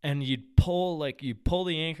 And you'd pull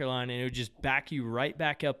the anchor line, and it would just back you right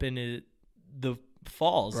back up into the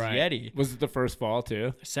falls, Yeti. Was it the first fall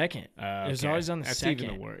too? Second. It was always on the That's second.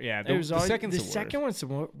 Even the worst. Yeah, the second one's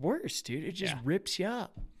the worst, dude. It just rips you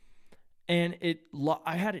up. And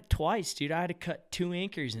I had it twice, dude. I had to cut 2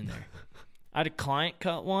 anchors in there. I had a client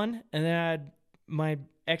cut one, and then I had my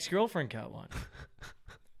ex-girlfriend cut one.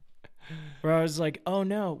 Where I was like, oh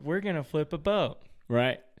no, we're gonna flip a boat.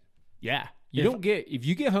 Right. Yeah. If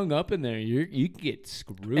you get hung up in there, you can get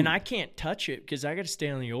screwed. And I can't touch it because I got to stay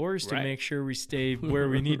on the oars to make sure we stay where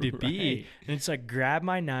we need to be. And it's like, grab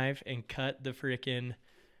my knife and cut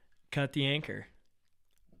the anchor.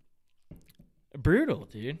 Brutal,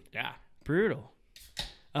 dude. Yeah. Brutal.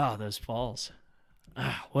 Oh, those falls.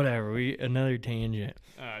 Whatever. Another tangent.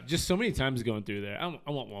 Just so many times going through there. I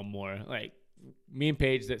want one more. Like, me and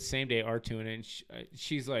Paige that same day are tuning in.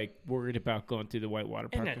 She's like worried about going through the whitewater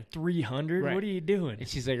park. And at 300, what are you doing? And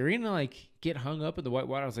she's like, "Are you gonna like get hung up at the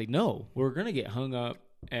whitewater?" I was like, "No, we're gonna get hung up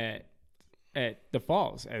at the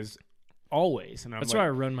falls as always." And that's why I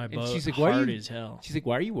run my boat hard as hell. She's like,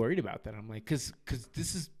 "Why are you worried about that?" I'm like, "Cause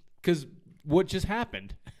what just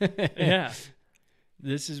happened." Yeah,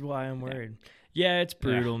 this is why I'm worried. Yeah, it's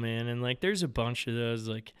brutal, man. And like, there's a bunch of those.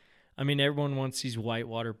 Like, I mean, everyone wants these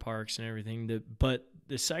whitewater parks and everything, but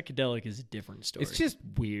the psychedelic is a different story. It's just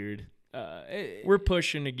weird. We're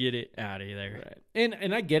pushing to get it out of there, right?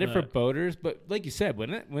 And I get it for boaters, but like you said,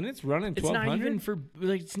 when it's running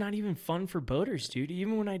 1,200, it's not even fun for boaters, dude.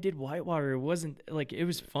 Even when I did whitewater, it wasn't like it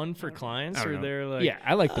was fun for clients, or they're like,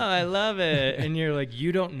 I like, I love it, and you're like,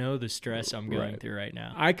 you don't know the stress I'm going through right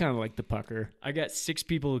now. I kind of like the pucker. I got 6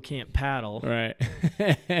 people who can't paddle, right,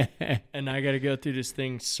 and I got to go through this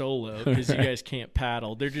thing solo because you guys can't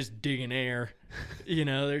paddle. They're just digging air. You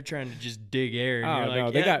know, they're trying to just dig air. And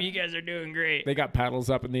you're like, you guys are doing great. They got paddles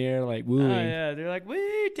up in the air, like wooing. Oh, yeah. They're like,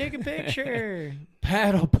 woo, take a picture.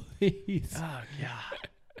 Paddle, please. Oh, God.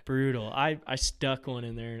 Brutal. I stuck one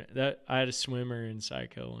in there. I had a swimmer in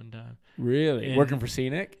Psycho one time. Really? And working for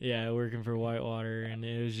Scenic? Yeah, working for Whitewater. And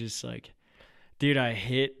it was just like, dude, I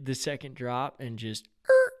hit the second drop and just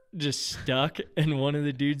stuck, and one of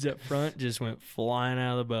the dudes up front just went flying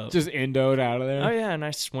out of the boat. Just endoed out of there? Oh, yeah, and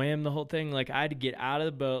I swam the whole thing. Like, I had to get out of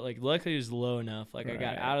the boat. Like, luckily it was low enough. Like, I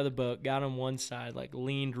got out of the boat, got on one side, like,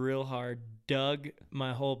 leaned real hard, dug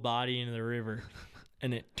my whole body into the river,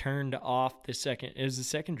 and it turned off the second. It was the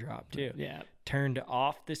second drop, too. Yeah. Turned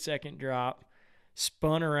off the second drop,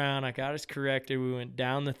 spun around. I got us corrected. We went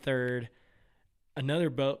down the third. Another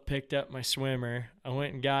boat picked up my swimmer. I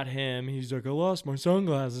went and got him. He's like, I lost my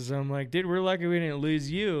sunglasses. I'm like, dude, we're lucky we didn't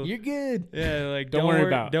lose you. You're good. Yeah, like, don't worry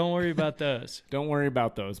about those. Don't worry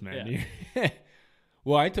about those, man. Yeah.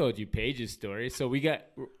 Well, I told you Paige's story. So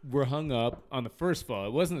we're hung up on the first fall.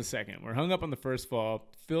 It wasn't the second. We're hung up on the first fall,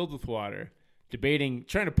 filled with water, debating,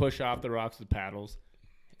 trying to push off the rocks with paddles.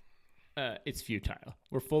 It's futile.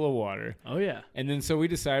 We're full of water. Oh, yeah. And then so we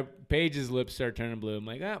decide, Paige's lips start turning blue. I'm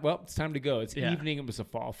like, well, it's time to go. It's evening. It was a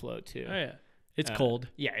fall float, too. Oh, yeah. It's cold.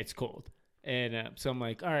 Yeah, it's cold. And so I'm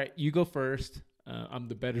like, all right, you go first. I'm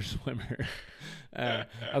the better swimmer. I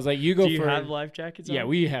was like, you go first. Do you have life jackets on? Yeah,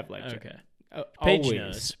 we have life jackets. Okay. Paige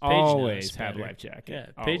knows. Always have life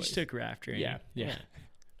jacket. Yeah, Paige took raft training. Yeah.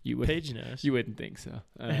 Paige knows. You wouldn't think so.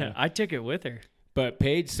 I took it with her. But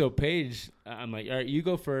Paige, I'm like, all right, you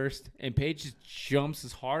go first. And Paige just jumps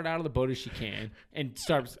as hard out of the boat as she can and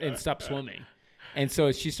stops swimming. And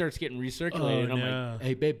so she starts getting recirculated. Oh, and I'm no. like,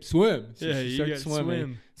 hey, babe, swim. So Yeah, she you starts gotta swimming.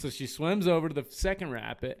 swim. So she swims over to the second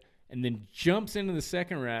rapid and then jumps into the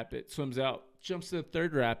second rapid, swims out, jumps to the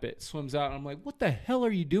third rapid, swims out. And I'm like, what the hell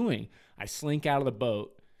are you doing? I slink out of the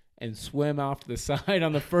boat and swim off to the side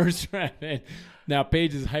on the first rapid. Now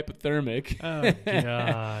Paige is hypothermic. Oh,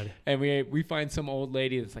 God. And we find some old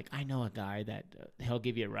lady that's like, I know a guy that he'll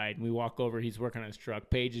give you a ride. And we walk over. He's working on his truck.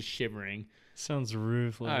 Paige is shivering. Sounds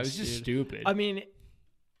ruthless. It was just stupid. I mean,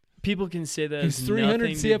 people can say that He's has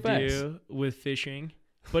 300 nothing CFS. to do with fishing,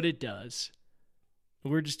 but it does.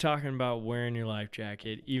 We're just talking about wearing your life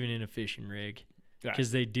jacket, even in a fishing rig,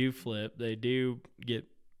 because they do flip. They do get,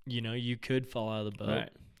 you could fall out of the boat. Right.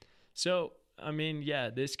 So, I mean, yeah,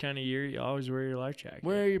 this kind of year, you always wear your life jacket.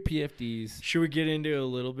 Where are your PFDs? Should we get into a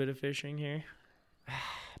little bit of fishing here?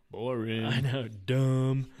 Boring. I know,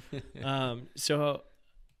 dumb. So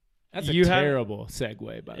That's a you terrible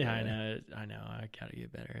segue, by the way. Yeah, I know. I gotta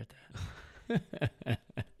get better at that.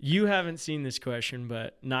 You haven't seen this question,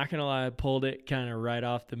 but not gonna lie, I pulled it kind of right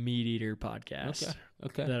off the Meat Eater podcast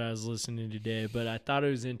Okay. that I was listening to today. But I thought it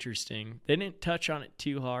was interesting. They didn't touch on it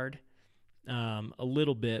too hard, a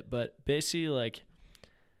little bit, but basically, like,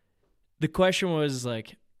 the question was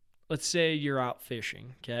like, let's say you're out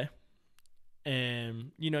fishing, okay,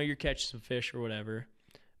 and you're catching some fish or whatever.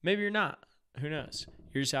 Maybe you're not. Who knows?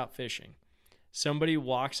 You're just out fishing. Somebody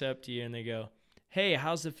walks up to you and they go, hey,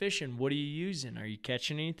 how's the fishing? What are you using? Are you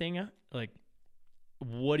catching anything? Like,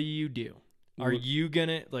 what do you do? What are you going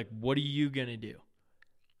to do?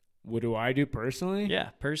 What do I do personally? Yeah,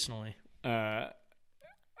 personally. I'm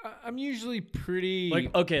usually pretty...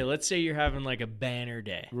 Like, okay, let's say you're having like a banner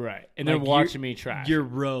day. Right. And like they're watching me try. You're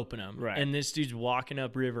roping them. Right. And this dude's walking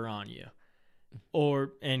up river on you.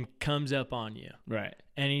 And comes up on you. Right.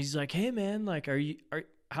 And he's like, hey, man, like,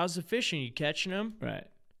 how's the fishing? You catching them? Right.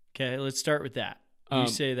 Okay, let's start with that. You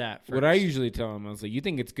say that first. What I usually tell him, I was like, you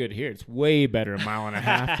think it's good here? It's way better a mile and a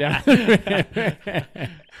half down the river.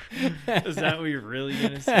 Is that what you're really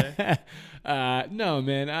going to say? No,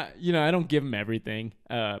 man. I don't give them everything.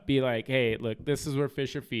 Be like, hey, look, this is where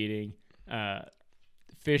fish are feeding.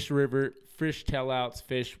 Fish river, fish tailouts,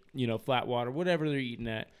 fish, flat water, whatever they're eating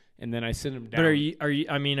at. And then I send them down. But are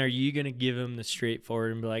you going to give them the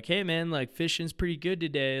straightforward and be like, hey, man, like, fishing's pretty good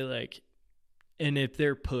today? Like, and if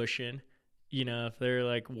they're pushing, if they're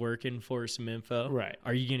like working for some info, right?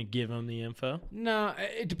 Are you going to give them the info? No,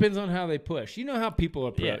 it depends on how they push. You know how people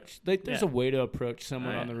approach. Yeah. There's a way to approach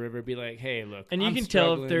someone on the river. Be like, hey, look, and you can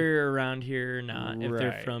tell if they're around here or not, if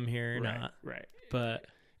they're from here or not. Right. But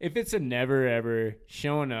if it's a never ever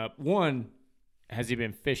showing up, one, has he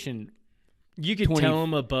been fishing? You could tell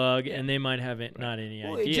them a bug, and they might have not any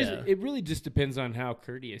idea. It really just depends on how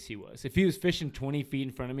courteous he was. If he was fishing 20 feet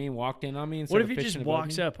in front of me and walked in on me, and what if he just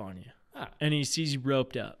walks up on you and he sees you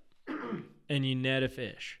roped up, and you net a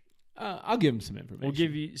fish? I'll give him some information. We'll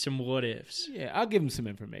give you some what ifs. Yeah, I'll give him some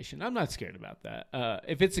information. I'm not scared about that.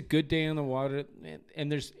 If it's a good day on the water,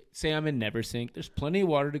 and say I'm in Neversink, there's plenty of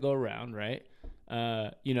water to go around, right?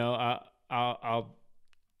 I'll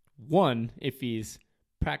if he's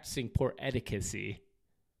practicing poor etiquette, sorry.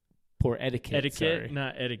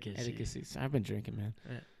 Not etiquette. Etiquette. I've been drinking, man.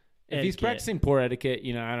 If he's practicing poor etiquette,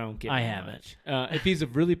 I don't give him I haven't. much. If he's a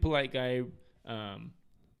really polite guy, I'll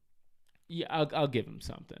give him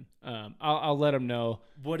something. I'll let him know.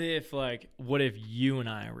 What if you and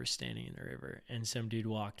I were standing in the river and some dude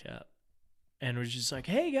walked up and was just like,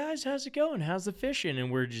 hey guys, how's it going? How's the fishing?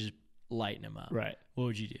 And we're just lighting him up. Right. What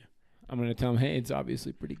would you do? I'm going to tell him, hey, it's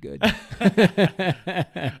obviously pretty good.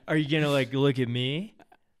 Are you going to like look at me?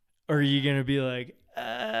 Or are you going to be like,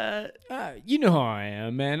 you know how I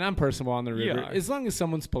am, man. I'm personable on the river. You are. As long as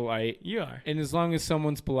someone's polite. You are. And as long as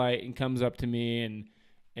someone's polite and comes up to me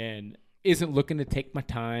and isn't looking to take my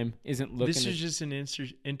time, isn't looking This is just an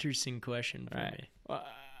interesting question for right. me.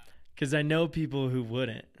 Because I know people who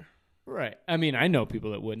wouldn't. Right. I mean, I know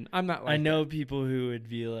people that wouldn't. I'm not like I know people who would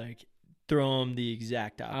be like, throw them the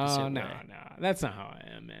exact opposite way. No. That's not how I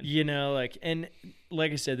am, man. And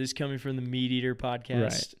like I said, this is coming from the Meat Eater podcast,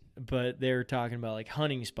 right. But they were talking about like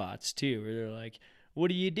hunting spots too, where they're like, what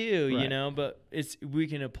do you do? Right. But we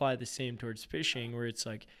can apply the same towards fishing, where it's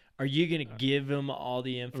like, are you going to give them all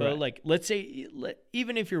the info? Right. Like, let's say,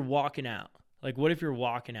 even if you're walking out, like, what if you're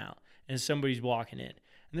walking out and somebody's walking in and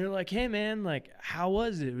they're like, hey man, like, how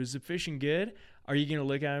was it? Was the fishing good? Are you going to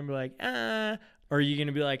look at them and be like, or are you going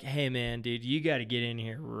to be like, hey, man, dude, you got to get in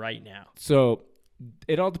here right now? So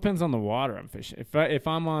it all depends on the water I'm fishing. If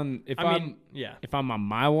I'm on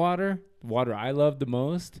my water, the water I love the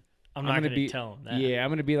most, I'm not going to tell them that. Yeah, I'm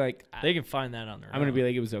going to be like, they can find that on their own. I'm going to be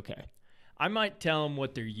like, it was okay. I might tell them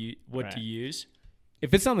what to use,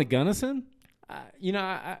 if it's on the Gunnison,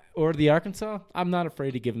 or the Arkansas, I'm not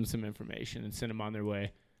afraid to give them some information and send them on their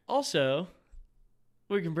way. Also,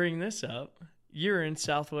 we can bring this up. You're in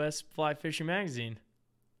Southwest Fly Fishing Magazine.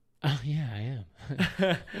 Oh yeah, I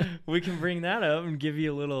am. We can bring that up and give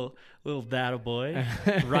you a little data boy.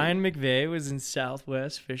 Ryan McVeigh was in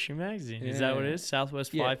Southwest Fishing Magazine. Is that what it is?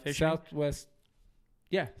 Southwest Fly Fishing? Southwest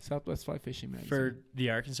Fly Fishing Magazine. For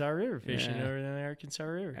the Arkansas River, fishing over in the Arkansas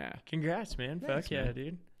River. Yeah. Congrats, man. Thanks, Fuck yeah, man.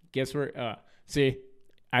 dude. Guess where? See,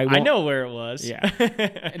 I know where it was. Yeah.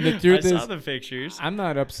 And the truth I saw the pictures. I'm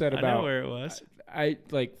not upset about. I know where it was.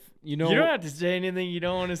 You don't have to say anything you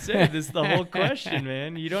don't want to say. This is the whole question,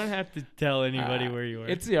 man. You don't have to tell anybody where you were.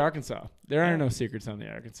 It's the Arkansas. There are no secrets on the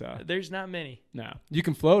Arkansas. There's not many. No. You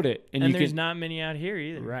can float it. And there's not many out here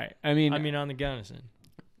either. Right. I mean on the Gunnison.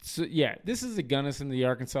 So, yeah, this is the Gunnison, the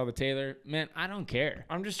Arkansas, the Taylor. Man, I don't care.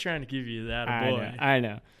 I'm just trying to give you that, boy. I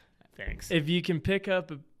know. Thanks. If you can pick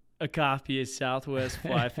up a copy of Southwest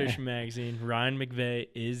Fly Fishing Magazine, Ryan McVeigh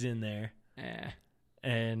is in there.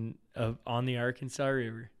 And on the Arkansas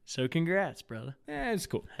River. So congrats, brother. Yeah, it's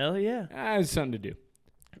cool. Hell yeah. It's something to do.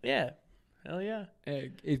 Yeah. Hell yeah.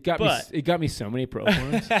 It got me so many pro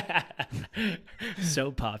points.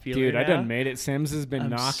 So popular. Dude, now. I done made it. Sims has been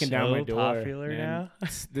knocking down my door. Popular now.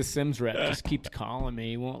 The Sims rep just keeps calling me.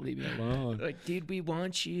 He won't leave me alone. Like, dude, we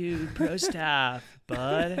want you, pro staff,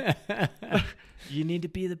 bud. You need to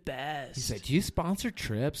be the best. He's like, do you sponsor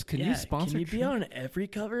trips? Can you sponsor trips? Can you be on every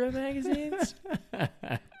cover of magazines?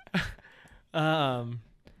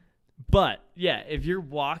 But yeah, if you're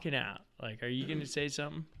walking out, like, are you going to say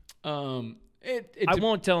something? I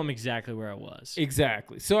won't tell him exactly where I was.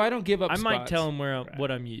 Exactly. So I don't give up I spots. might tell him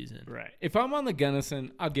what I'm using. Right. If I'm on the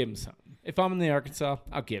Gunnison, I'll give him something. If I'm in the Arkansas,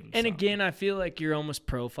 I'll give him something. And again, I feel like you're almost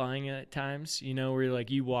profiling it at times, where you're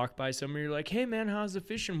like, you walk by somebody, you're like, hey, man, how's the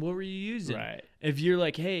fishing? What were you using? Right. If you're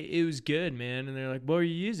like, hey, it was good, man, and they're like, what were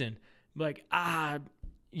you using? I'm like, I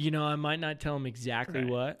might not tell them exactly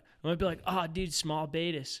what. I might be like, dude, small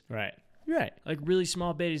betas. Right. Like really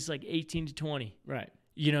small betas, like 18 to 20. Right.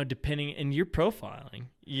 Depending, and you're profiling.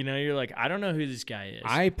 You're like, I don't know who this guy is.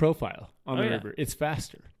 I profile on the river. It's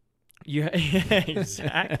faster.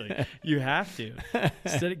 Exactly. You have to.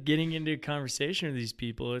 Instead of getting into a conversation with these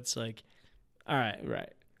people, it's like, all right.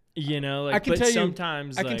 I can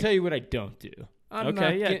tell you what I don't do.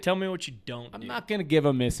 Tell me what you don't do. I'm not going to give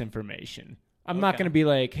them misinformation. I'm not going to be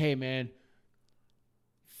like, hey, man,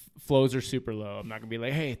 flows are super low. I'm not going to be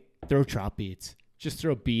like, hey, throw trout beads. Just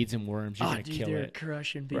throw beads and worms. You're going to kill it.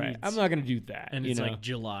 Crushing beads. Right. I'm not going to do that. And it's like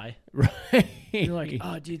July. Right. You're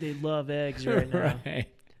like, dude, they love eggs right now. Right.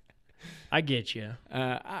 I get you.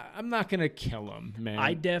 I'm not going to kill them, man.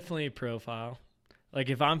 I definitely profile. Like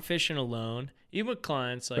if I'm fishing alone, even with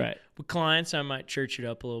clients, with clients, I might church it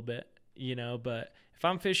up a little bit, but if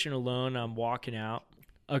I'm fishing alone, I'm walking out.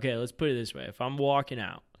 Okay, let's put it this way. If I'm walking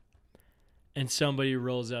out and somebody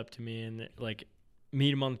rolls up to me and like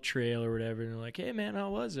meet them on the trail or whatever, and they're like, hey man,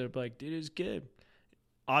 how was it? I'm like, dude, it was good.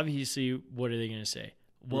 Obviously, what are they going to say?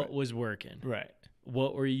 What was working? Right.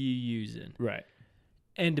 What were you using? Right.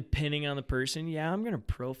 And depending on the person, I'm going to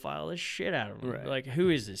profile the shit out of him. Right. Like, who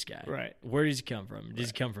is this guy? Right. Where does he come from? Does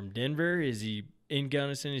he come from Denver? Is he in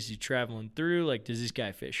Gunnison? Is he traveling through? Like, does this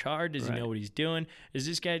guy fish hard? Does he know what he's doing? Is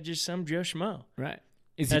this guy just some Joe Schmo? Right.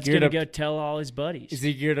 That's going to go tell all his buddies. Is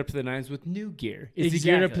he geared up to the nines with new gear? Is he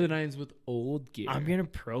geared up to the nines with old gear? I'm going to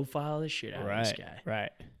profile the shit out of this guy.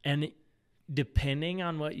 Right. And depending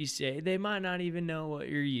on what you say, they might not even know what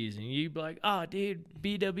you're using. You'd be like, dude,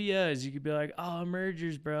 BWS. You could be like,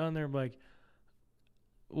 emergers, bro. And they're like,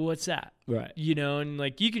 what's that? Right. And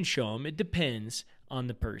like you can show them. It depends on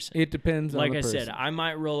the person. It depends on the person. Like I said, I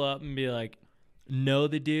might roll up and be like, know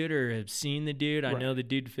the dude or have seen the dude. I know the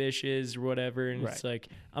dude fishes or whatever. And it's like,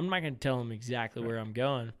 I'm not going to tell them exactly where I'm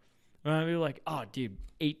going. I'm going to be like, dude,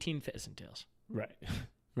 18 pheasant tails. Right.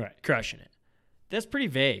 Right. Crushing it. That's pretty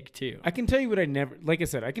vague too. I can tell you what I never, like I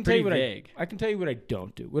said, I can tell you what I can tell you what I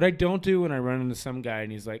don't do. What I don't do when I run into some guy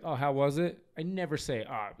and he's like, how was it? I never say, it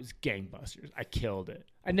was gangbusters. I killed it.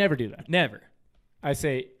 I never do that. Never. I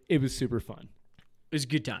say, it was super fun. It was a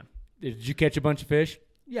good time. Did you catch a bunch of fish?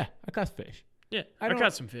 Yeah, I caught fish. Yeah, I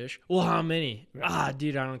caught some fish. Well, how many? Right.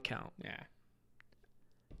 Dude, I don't count. Yeah.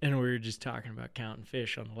 And we were just talking about counting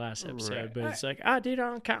fish on the last episode, Right. but it's like, dude, I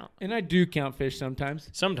don't count. And I do count fish sometimes.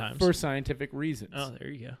 Sometimes. For scientific reasons. Oh, there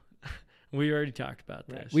you go. We already talked about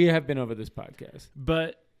this. We have been over this podcast.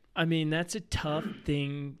 But, I mean, that's a tough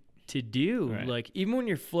thing to do. Right. Like, even when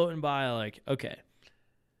you're floating by, like, okay.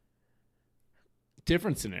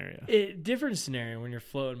 Different scenario. Different scenario when you're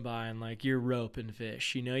floating by and like you're roping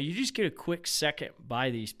fish. You know, you just get a quick second by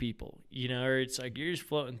these people. You know, or it's like you're just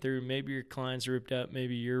floating through. Maybe your client's ripped up.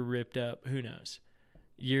 Maybe you're ripped up. Who knows?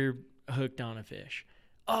 You're hooked on a fish.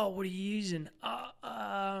 Oh, what are you using?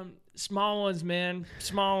 Small ones, man.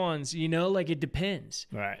 Small ones. You know, like it depends.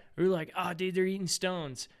 Right. We're like, oh, dude, they're eating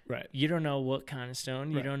stones. Right. You don't know what kind of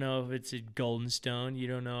stone. You Right. don't know if it's a golden stone. You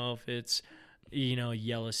don't know if it's, you know,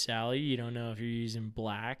 yellow Sally. You don't know if you're using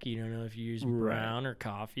black. You don't know if you're using brown or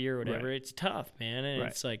coffee or whatever. Right. It's tough, man. And Right.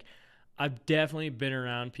 it's like, I've definitely been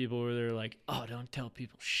around people where they're like, oh, don't tell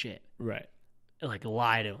people shit. Right. Like,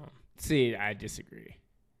 lie to them. See, I disagree.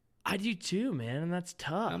 I do too, man, and that's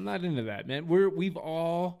tough. I'm not into that, man. We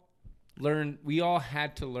all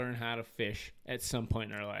had to learn how to fish at some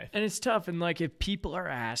point in our life. And it's tough. And like, if people are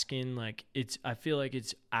asking, like, I feel like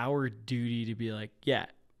it's our duty to be like, yeah,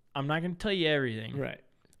 I'm not going to tell you everything. Right.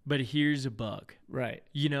 But here's a bug. Right.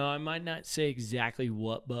 You know, I might not say exactly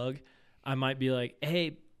what bug. I might be like,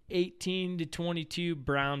 hey, 18 to 22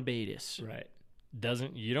 brown betas. Right.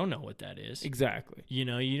 You don't know what that is. Exactly. You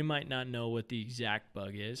know, you might not know what the exact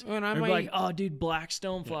bug is. And I Or might be like, oh, dude, black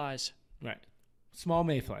stoneflies. Right. Small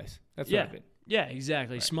mayflies. That's Yeah. what I've been. Yeah,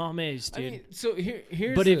 exactly. Right. Small maze, dude. I mean, so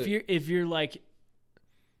here's But if you're like,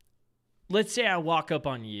 let's say I walk up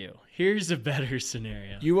on you. Here's a better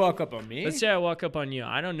scenario. you walk up on me. Let's say I walk up on you.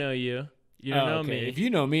 I don't know you. You don't know okay. me. If you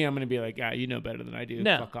know me, I'm gonna be like, you know better than I do.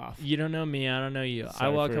 No, Fuck off. you don't know me. I don't know you. I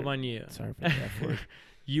Sorry walk for- up on you. Sorry for that word.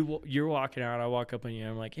 You're walking out. I walk up on you.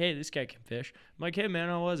 I'm like, hey, this guy can fish. I'm like, hey, man,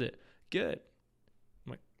 how was it? Good.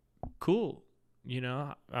 I'm like, cool. You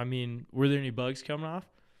know, I mean, were there any bugs coming off?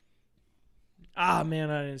 Man,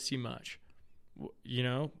 I didn't see much. You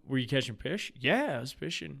know, were you catching fish? Yeah, I was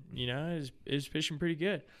fishing. You know, it was fishing pretty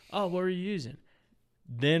good. Oh, what were you using?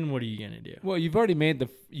 Then what are you gonna do? Well, you've already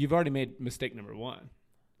made mistake number one.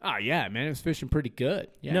 Oh yeah, man, it was fishing pretty good.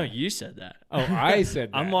 Yeah. No, you said that. Oh, I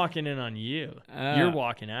said that. I'm walking in on you. You're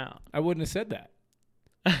walking out. I wouldn't have said that.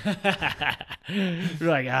 You're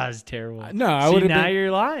like, it's terrible. No, I See, would have now been.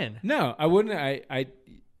 you're lying. No, I wouldn't.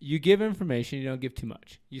 You give information, you don't give too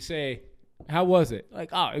much. You say, "How was it?" Like,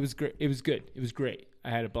 "Oh, it was great. It was good. It was great. I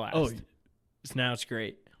had a blast." Oh, so now it's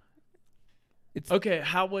great. Okay.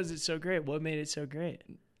 How was it so great? What made it so great?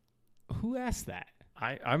 Who asked that?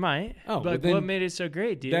 I might. Oh, but then what made it so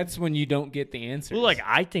great, dude? That's when you don't get the answers. Well, like,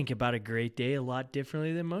 I think about a great day a lot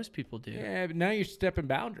differently than most people do. yeah, but now you're stepping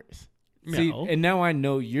boundaries. No. See, and now I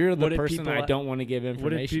know you're the What if person people- I don't want to give information.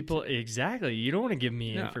 What if people exactly? You don't want to give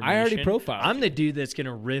me No, information. I already profiled I'm you. the dude that's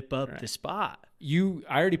gonna rip up Right. the spot. I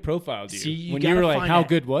already profiled you. See, you when gotta you were like, find "How that-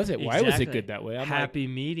 good was it? Why was Exactly. it good that way?" I'm happy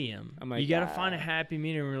medium. I'm like, you got to find a happy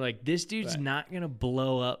medium. We're like, this dude's Right. not gonna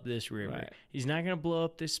blow up this river. Right. He's not gonna blow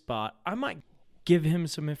up this spot. I might give him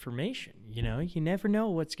some information. You know, you never know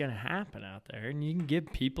what's gonna happen out there, and you can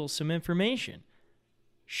give people some information.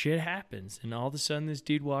 Shit happens, and all of a sudden, this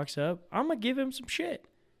dude walks up. I'm gonna give him some shit.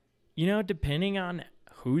 You know, depending on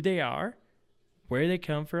who they are, where they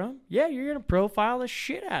come from. Yeah, you're gonna profile the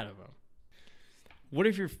shit out of them. What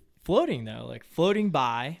if you're floating though? Like floating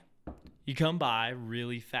by, you come by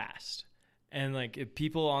really fast. And like if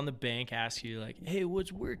people on the bank ask you like, "Hey,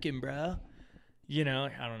 what's working, bro?" You know,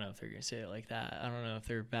 I don't know if they're going to say it like that. I don't know if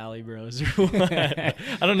they're Valley Bros or what. I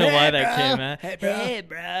don't know why that came out. Hey,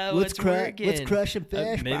 bro, what's working? What's crushing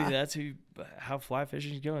fish, maybe bro? that's how fly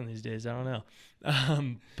fishing is going these days. I don't know.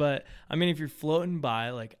 But I mean, if you're floating by,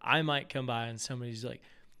 like I might come by and somebody's like,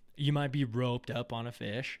 you might be roped up on a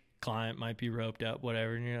fish. Client might be roped up,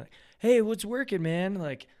 whatever. And you're like, hey, what's working, man?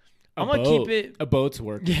 Like, I'm going to keep it. A boat's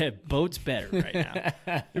working. Yeah, boat's better right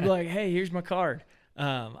now. You'd be like, hey, here's my card.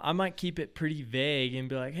 I might keep it pretty vague and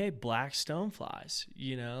be like, hey, black stoneflies.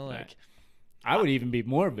 You know, like. Right. I would even be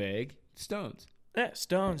more vague. Stones. Yeah,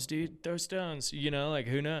 stones, dude. Throw stones. You know, like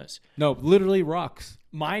who knows? No, literally rocks.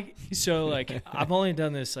 So like I've only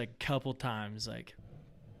done this like couple times. Like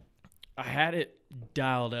I had it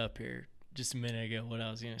dialed up here just a minute ago what I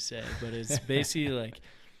was gonna say, but it's basically like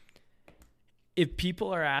if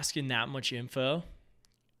people are asking that much info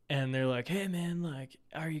and they're like, hey man, like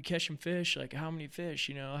are you catching fish? Like how many fish?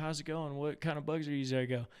 You know, how's it going? What kind of bugs are you using? I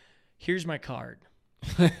go, here's my card.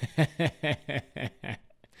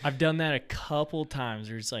 I've done that a couple times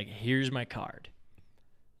where it's like, here's my card.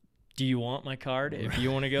 Do you want my card? If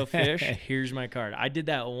you want to go fish, here's my card. I did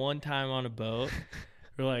that one time on a boat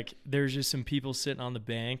where like there's just some people sitting on the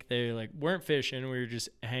bank. They like weren't fishing. We were just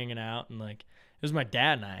hanging out and like it was my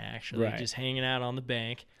dad and I actually Right. just hanging out on the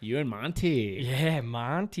bank. You and Monty. Yeah,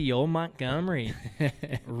 Monty, old Montgomery,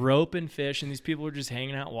 roping fish, and these people were just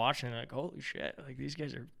hanging out watching. Like, holy shit, like these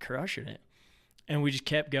guys are crushing it. And we just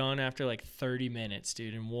kept going after like 30 minutes,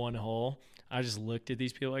 dude, in one hole. I just looked at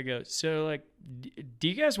these people. I go, so, like, do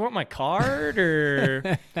you guys want my card? Or,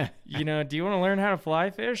 do you want to learn how to fly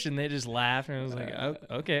fish? And they just laughed. And I was like, oh,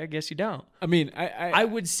 okay, I guess you don't. I mean, I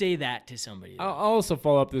would say that to somebody. I'll also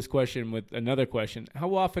follow up this question with another question.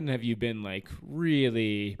 How often have you been, like,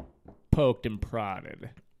 really poked and prodded?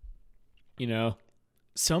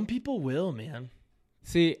 Some people will, man.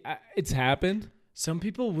 See, it's happened. Some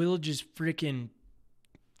people will just freaking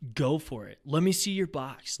go for it. Let me see your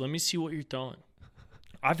box. Let me see what you're throwing.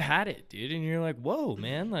 I've had it, dude. And you're like, whoa,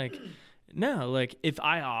 man. Like, no, like if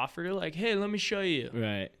I offer, like, hey, let me show you.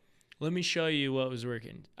 Right. Let me show you what was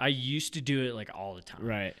working. I used to do it like all the time.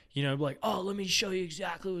 Right. Like, oh, let me show you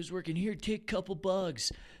exactly what was working. Here, take a couple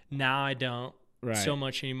bugs. Now I don't so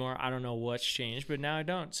much anymore. I don't know what's changed, but now I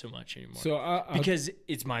don't so much anymore. So because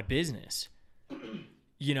it's my business.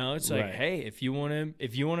 It's like, hey, if you want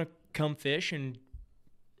to come fish and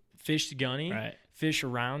fish the gunny, fish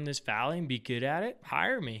around this valley and be good at it,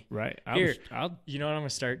 hire me. Right. You know what I'm going to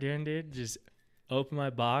start doing, dude? Just open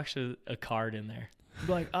my box with a card in there.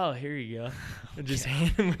 Be like, oh, here you go. And just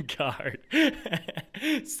hand him a card.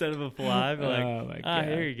 Instead of a fly, be like, oh, my God.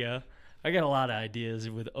 Here you go. I got a lot of ideas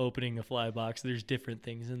with opening a fly box. There's different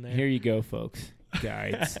things in there. Here you go, folks.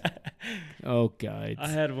 Guides. Guides. I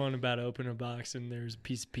had one about opening a box and there's a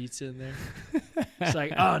piece of pizza in there. It's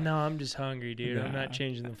like, oh, no, I'm just hungry, dude. I'm not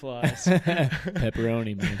changing the flies.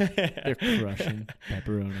 Pepperoni, man. They're crushing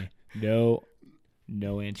pepperoni. No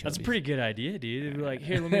anchovies. That's a pretty good idea, dude. They'd be like,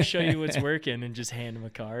 here, let me show you what's working, and just hand them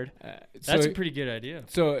a card. That's a pretty good idea.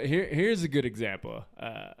 So here's a good example.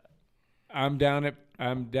 I'm down at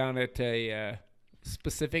a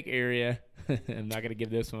specific area. I'm not gonna give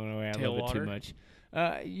this one away. I love it too much.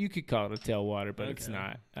 You could call it a tailwater, but it's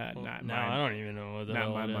not. Not mine. I don't even know what the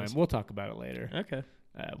hell not it mine. is. We'll talk about it later. Okay.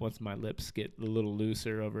 Once my lips get a little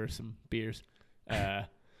looser over some beers.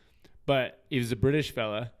 But he was a British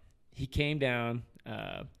fella. He came down.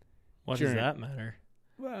 What does that matter?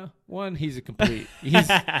 Well, one, he's a complete. He was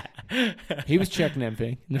Czech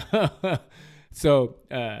nymphing. No. So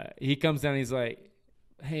he comes down. He's like,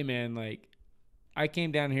 "Hey, man, like, I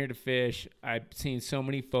came down here to fish. I've seen so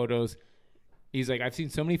many photos." He's like, "I've seen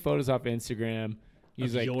so many photos off Instagram."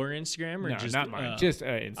 He's like, your Instagram or no, just not mine. Just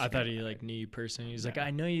Instagram. I thought he like knew you personally. He's like, I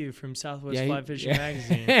know you from Southwest Yeah, Fly Fishing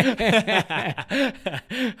Magazine.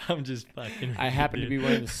 I'm just fucking. I happen to be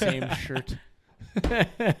wearing the same shirt.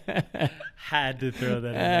 Had to throw that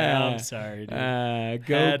in there. I'm sorry, dude.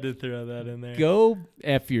 Had to throw that in there. Go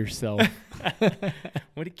F yourself.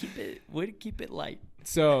 Way to keep it light.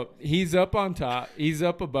 So he's up on top. He's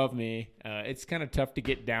up above me. It's kind of tough to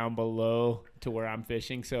get down below to where I'm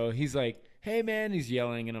fishing. So he's like, "Hey, man," he's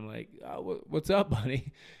yelling. And I'm like, "Oh, what's up,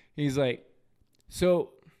 buddy?" He's like,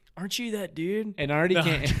 "So aren't you that dude?" And I already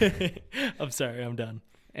can't. I'm sorry. I'm done.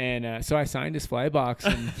 And so I signed his fly box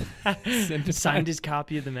and sent it. Signed his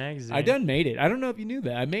copy of the magazine. I done made it. I don't know if you knew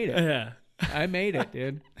that. I made it. Yeah. I made it,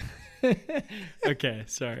 dude. Okay,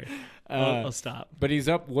 sorry. I'll stop. But he's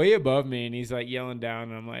up way above me, and he's like yelling down,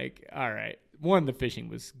 and I'm like, all right. One, the fishing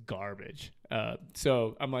was garbage.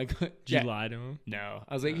 So I'm like, did you lie to him? No.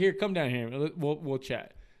 I was like, here, come down here. We'll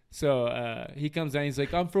chat. So he comes down. He's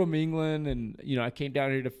like, I'm from England, and I came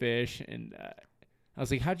down here to fish. And I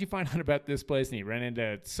was like, how'd you find out about this place? And he ran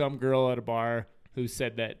into some girl at a bar who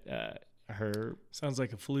said that her sounds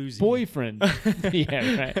like a floozy boyfriend,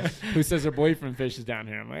 yeah, right, who says her boyfriend fishes down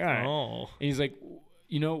here. I'm like, all right. Oh. And he's like,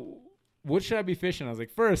 what should I be fishing? I was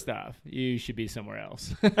like, first off, you should be somewhere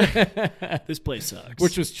else. This place sucks.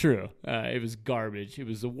 Which was true. It was garbage. It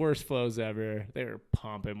was the worst flows ever. They were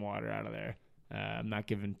pumping water out of there. I'm not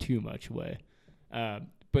giving too much away.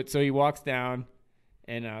 But so he walks down,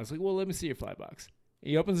 and I was like, well, let me see your fly box.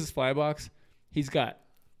 He opens his fly box. He's got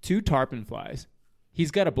 2 tarpon flies. He's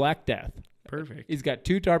got a black death. Perfect. He's got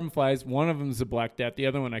 2 tarpon flies. One of them is a black death. The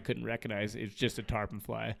other one I couldn't recognize. It's just a tarpon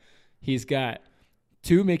fly. He's got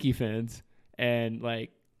 2 Mickey fins and like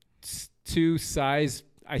 2 size,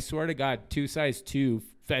 I swear to God, 2 size 2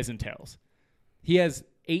 pheasant tails. He has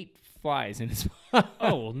 8 flies in his Oh,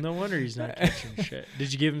 well, no wonder he's not catching shit.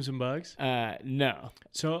 Did you give him some bugs? No.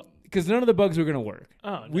 So, because none of the bugs were going to work.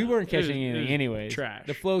 Oh, no. We weren't catching anything anyways. Trash.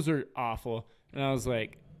 The flows were awful. And I was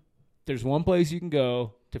like, there's one place you can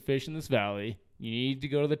go to fish in this valley. You need to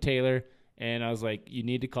go to the Taylor. And I was like, you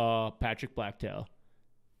need to call Patrick Blacktail.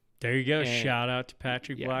 There you go. And shout out to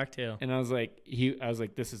Patrick Blacktail. And I was like,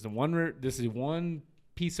 this is one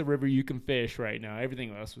piece of river you can fish right now.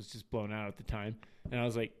 Everything else was just blown out at the time. And I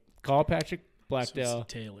was like, call Patrick Blacktail. So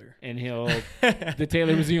it's the Taylor. And the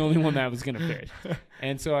Taylor was the only one that was going to fish.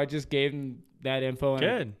 And so I just gave him that info.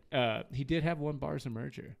 Good. And, he did have 1 bars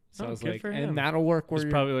emerger. So I was good like, for him. and that'll work. It's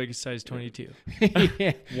probably like a size 22.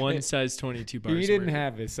 Yeah. One size 22 bars. He didn't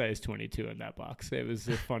have a size 22 in that box. It was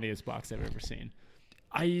the funniest box I've ever seen.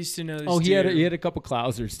 I used to know this he had a couple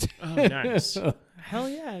Clousers too. Oh, nice. Hell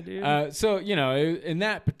yeah, dude. So, in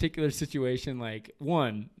that particular situation, like,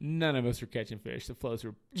 one, none of us were catching fish. The flows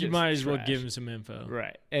were just You might as well trash. give him some info.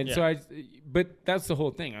 Right. And Yeah. so but that's the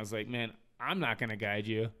whole thing. I was like, man, I'm not going to guide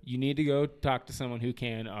you. You need to go talk to someone who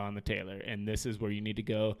can on the Taylor, and this is where you need to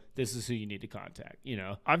go. This is who you need to contact,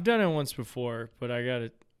 I've done it once before, but I got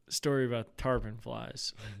a story about tarpon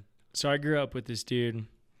flies. So I grew up with this dude.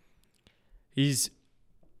 He's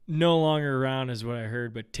no longer around is what I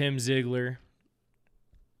heard, but Tim Ziegler.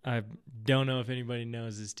 I don't know if anybody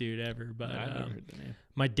knows this dude ever, but I've never heard the name.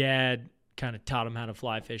 my dad kind of taught him how to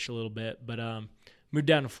fly fish a little bit, but moved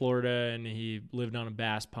down to Florida, and he lived on a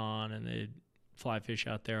bass pond, and they'd fly fish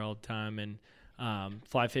out there all the time, and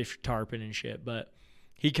fly fish for tarpon and shit. But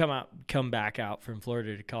he come back out from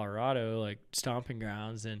Florida to Colorado, like stomping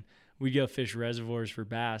grounds, and we'd go fish reservoirs for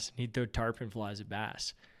bass, and he'd throw tarpon flies at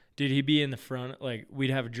bass. Dude, he'd be in the front, like we'd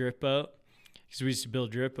have a drift boat, because we used to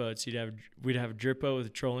build drift boats. We'd have a drift boat with a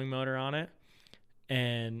trolling motor on it,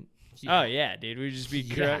 and oh yeah, dude, we'd just be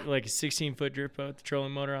like a 16-foot drift boat with a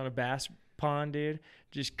trolling motor on a bass pond, dude,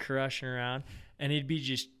 just crushing around, and he'd be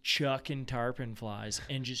just chucking tarpon flies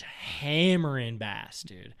and just hammering bass,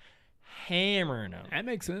 dude, hammering them. That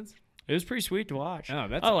makes sense. It was pretty sweet to watch. Oh,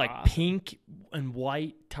 that's like awesome. pink and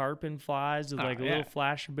white tarpon flies with like a little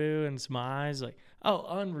flash of boo and some eyes. Like,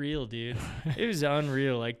 unreal, dude. It was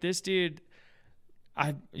unreal. Like this dude,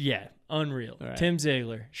 unreal. Right. Tim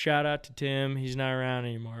Ziegler. Shout out to Tim. He's not around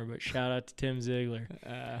anymore, but shout out to Tim Ziegler.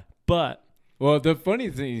 Well, the funny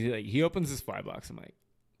thing is, he opens his fly box. I'm like,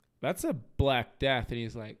 that's a black death. And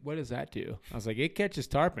he's like, what does that do? I was like, it catches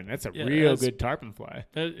tarpon. That's a real good tarpon fly.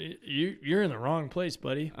 You're in the wrong place,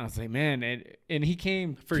 buddy. I was like, man. And he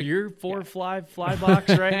came. For your fly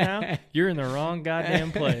box right now, you're in the wrong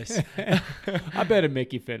goddamn place. I bet it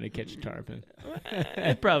make you fit to catch a tarpon.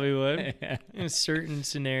 It probably would in a certain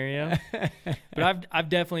scenario. But I've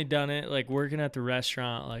definitely done it. Like working at the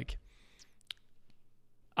restaurant, like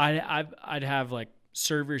I'd have like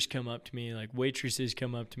servers come up to me, like waitresses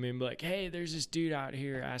come up to me and be like, hey, there's this dude out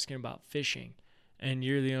here asking about fishing, and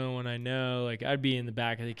you're the only one I know. Like I'd be in the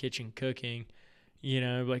back of the kitchen cooking,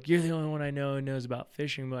 like you're the only one I know who knows about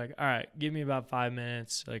fishing. Be like, all right, give me about 5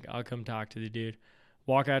 minutes. Like I'll come talk to the dude.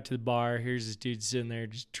 Walk out to the bar. Here's this dude sitting there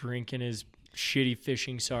just drinking his shitty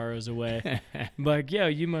fishing sorrows away. I'm like, yo,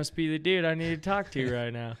 you must be the dude I need to talk to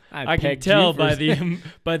right now. I can tell by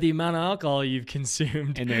the amount of alcohol you've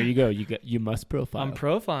consumed. And there you go. You must profile. I'm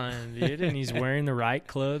profiling, dude, and he's wearing the right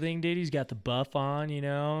clothing, dude. He's got the buff on,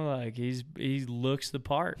 like he looks the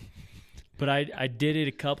part. But I did it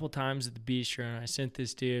a couple times at the bistro, and I sent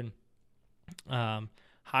this dude.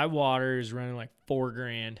 High water is running like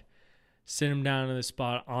 $4,000. Sent him down to the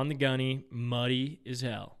spot on the gunny, muddy as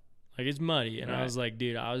hell. Like it's muddy. And I was like,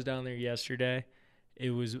 dude, I was down there yesterday.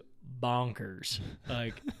 It was bonkers.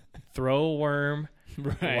 Like throw a worm,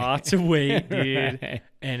 lots of weight, dude.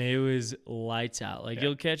 And it was lights out. Like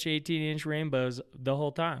you'll catch 18-inch rainbows the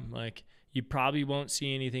whole time. Like you probably won't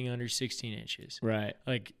see anything under 16 inches. Right.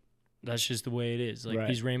 Like that's just the way it is. Like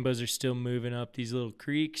these rainbows are still moving up these little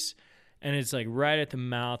creeks. And it's like right at the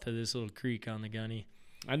mouth of this little creek on the gunny.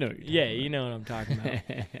 I know. You know what I'm talking about.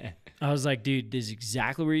 I was like, dude, this is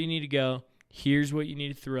exactly where you need to go. Here's what you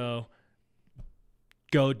need to throw.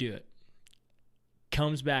 Go do it.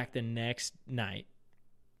 Comes back the next night,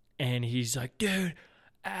 and he's like, dude,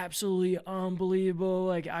 absolutely unbelievable.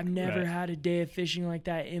 Like, I've never had a day of fishing like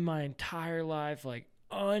that in my entire life. Like,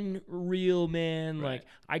 unreal, man. Like,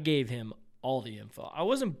 I gave him all the info. I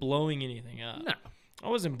wasn't blowing anything up. No. I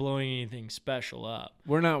wasn't blowing anything special up.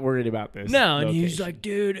 We're not worried about this. No, and he's like,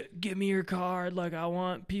 dude, give me your card. Like, I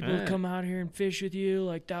want people to come out here and fish with you.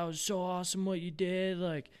 Like, that was so awesome what you did.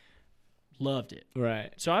 Like, loved it.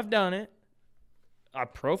 Right. So I've done it. I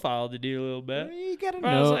profiled the dude a little bit. You gotta know.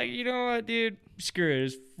 But I was like, you know what, dude? Screw it.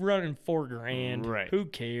 It's running $4,000. Right. Who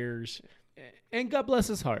cares? And God bless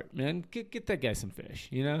his heart, man. Get that guy some fish,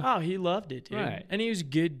 Oh, he loved it, dude. Right. And he was a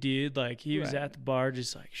good dude. Like, he was at the bar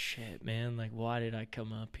just like, shit, man. Like, why did I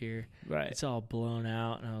come up here? Right. It's all blown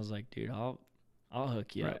out. And I was like, dude, I'll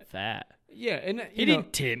hook you up fat. Yeah. And he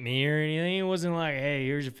didn't tip me or anything. It wasn't like, hey,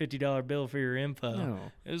 here's a $50 bill for your info. No.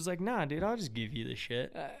 It was like, nah, dude, I'll just give you the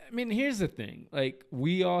shit. I mean, here's the thing. Like,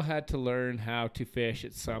 we all had to learn how to fish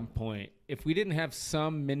at some point. If we didn't have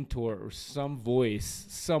some mentor or some voice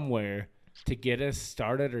somewhere to get us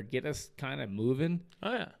started or get us kind of moving.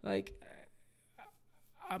 Oh, yeah. Like,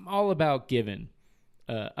 I'm all about giving.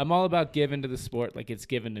 I'm all about giving to the sport like it's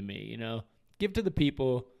given to me, Give to the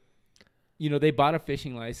people. They bought a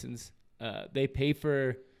fishing license. They pay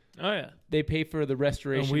for they pay for the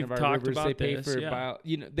restoration of our rivers. They pay for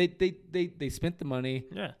they spent the money.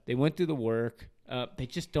 Yeah. They went through the work. They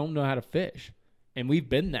just don't know how to fish. And we've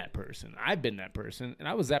been that person. I've been that person, and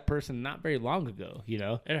I was that person not very long ago,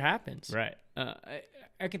 It happens. Right.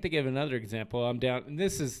 I can think of another example. I'm down, and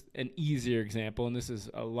this is an easier example, and this is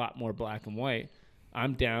a lot more black and white.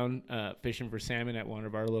 I'm down fishing for salmon at one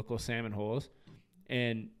of our local salmon holes,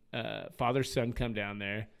 and father son come down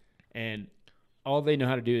there, and all they know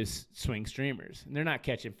how to do is swing streamers. And they're not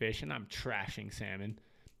catching fish, and I'm trashing salmon.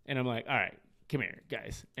 And I'm like, all right, come here,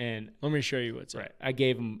 guys. And let me show you what's right. I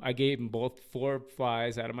gave them both 4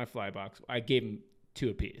 flies out of my fly box. I gave them 2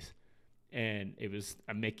 apiece. And it was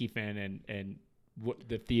a Mickey fin and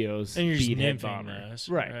the Theo's and you're just speedhead nymphing bomber. those,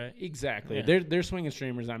 right, exactly. Yeah. They're swinging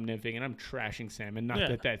streamers, I'm nymphing, and I'm trashing salmon. Not Yeah.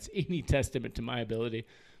 that that's any testament to my ability.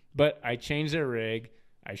 But I change their rig,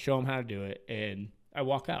 I show them how to do it, and I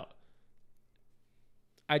walk out.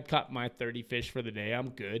 I'd caught my 30 fish for the day. I'm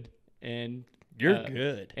good. And you're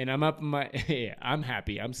good. And I'm up in my I'm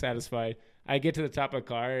happy. I'm satisfied. I get to the top of the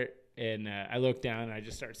car, and I look down, and I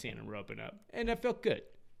just start seeing them roping up. And I felt good.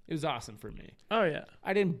 It was awesome for me. Oh, yeah.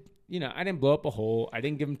 I didn't blow up a hole. I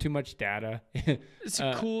didn't give them too much data. It's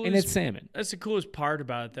the coolest, and it's salmon. That's the coolest part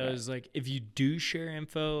about it, though, is like if you do share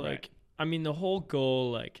info, Right. the whole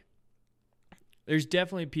goal, there's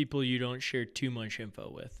definitely people you don't share too much info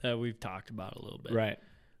with that we've talked about a little bit. Right.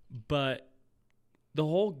 But the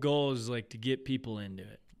whole goal is to get people into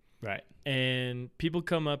it. Right. And people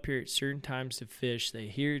come up here at certain times to fish. They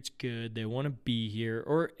hear it's good. They want to be here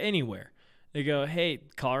or anywhere. They go, hey,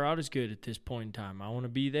 Colorado's good at this point in time. I want to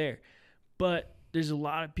be there. But there's a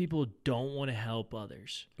lot of people who don't want to help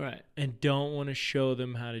others. Right. And don't want to show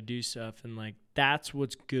them how to do stuff. And, that's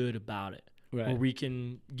what's good about it. Right. Where we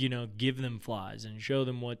can, give them flies and show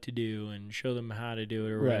them what to do and show them how to do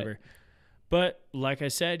it or whatever. But, like I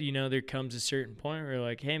said, there comes a certain point where you're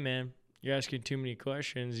like, hey, man, you're asking too many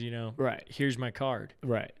questions, Right. Here's my card.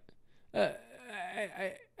 Right.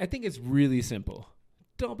 I think it's really simple.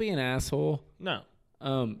 Don't be an asshole. No.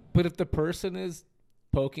 But if the person is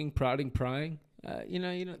poking, prodding, prying,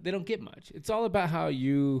 they don't get much. It's all about how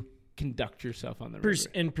you conduct yourself on the river.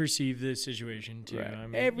 And perceive the situation, too. Right.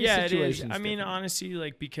 Every situation. It is.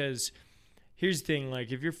 Honestly, because here's the thing.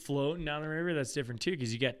 If you're floating down the river, that's different, too,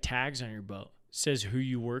 because you got tags on your boat. Says who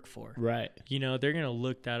you work for. Right. They're going to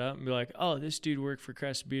look that up and be like, oh, this dude worked for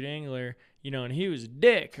Crested Butte Angler, and he was a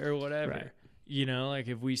dick or whatever. Right.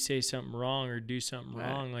 If we say something wrong or do something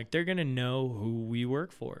wrong, they're going to know who we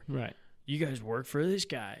work for. Right. You guys work for this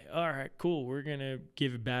guy. All right, cool. We're going to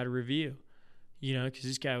give a bad review, because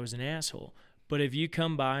this guy was an asshole. But if you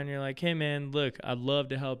come by and you're like, hey, man, look, I'd love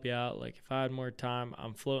to help you out. If I had more time,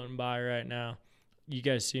 I'm floating by right now. You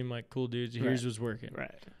guys seem like cool dudes. Here's what's working.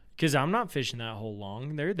 Right. Because I'm not fishing that hole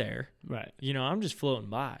long. They're there. Right. I'm just floating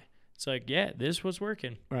by. It's this is what's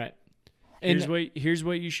working. Right. Here's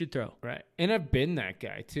what you should throw. Right. And I've been that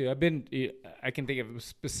guy, too. I can think of a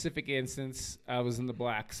specific instance. I was in the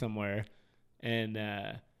black somewhere, and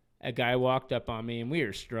a guy walked up on me, and we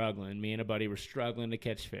were struggling. Me and a buddy were struggling to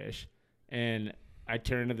catch fish. And I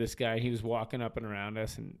turned to this guy. He was walking up and around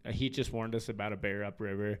us, and he just warned us about a bear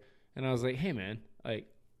upriver. And I was like, hey, man,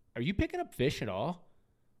 are you picking up fish at all?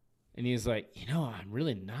 And he was like, I'm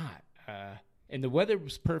really not. And the weather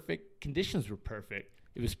was perfect. Conditions were perfect.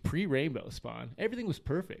 It was pre-rainbow spawn. Everything was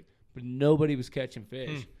perfect, but nobody was catching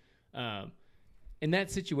fish. In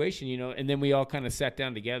that situation, and then we all kind of sat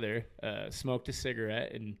down together, smoked a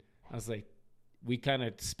cigarette, and I was like, we kind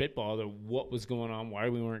of spitballed of what was going on, why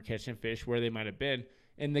we weren't catching fish, where they might have been.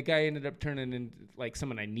 And the guy ended up turning into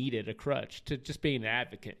someone I needed, a crutch, to just being an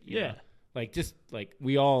advocate. You know?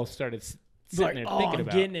 We all started sitting there thinking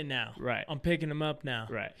about. I'm getting it now. Right. I'm picking them up now.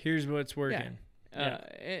 Right. Here's what's working.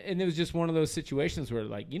 And it was just one of those situations where,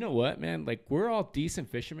 you know what, man? We're all decent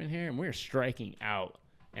fishermen here, and we're striking out,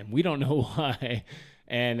 and we don't know why.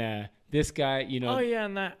 And this guy, Oh, yeah,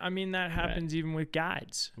 and that happens even with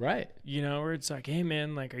guides. Right. Where it's like, hey,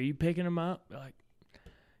 man, are you picking them up?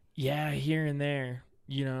 Yeah, here and there,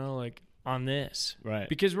 on this. Right.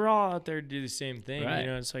 Because we're all out there to do the same thing. Right.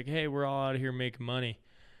 It's like, hey, we're all out here making money.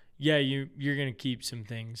 Yeah, you're going to keep some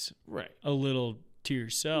things a little to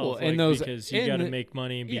yourself, because you got to make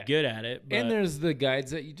money and be good at it. But, and there's the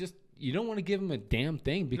guides that you don't want to give them a damn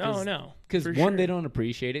thing because for one, sure. they don't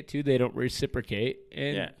appreciate it. Two, they don't reciprocate.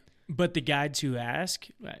 And but the guides who ask,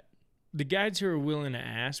 right, the guides who are willing to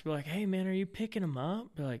ask, we're like, hey man, are you picking them up?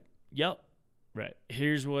 They're like, yep. Right.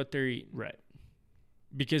 Here's what they're eating. Right.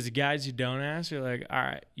 Because the guys who don't ask are like, all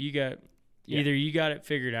right, Yeah. either you got it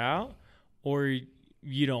figured out or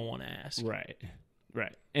you don't want to ask. Right.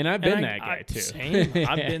 And I've been that guy too. Same.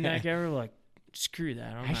 I've been that guy. We're like, screw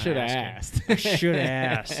that. I should have asked. I should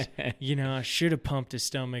have asked. I should have pumped his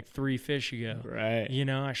stomach 3 fish ago. Right.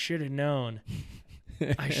 I should have known.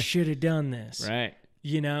 I should have done this. Right.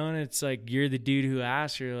 And it's like you're the dude who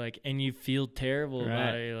asked her, like, and you feel terrible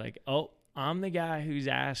about it. You're like, oh, I'm the guy who's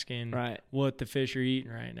asking what the fish are eating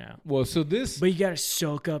right now. Well, but you got to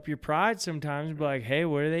soak up your pride sometimes and be like, hey,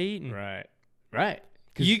 what are they eating? Right.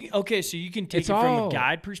 So you can take it from a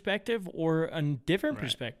guide perspective or a different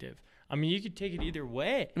perspective. I mean, you could take it either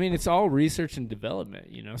way. I mean, it's all research and development,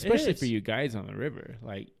 especially for you guys on the river.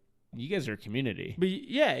 Like, you guys are a community. But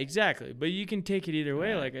yeah, exactly. But you can take it either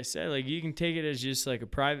way. Like I said, like you can take it as just like a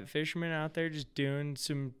private fisherman out there just doing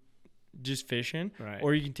just fishing. Right.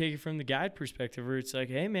 Or you can take it from the guide perspective where it's like,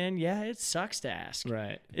 hey, man, yeah, it sucks to ask.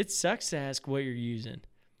 Right. It sucks to ask what you're using.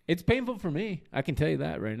 It's painful for me. I can tell you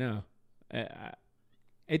that right now.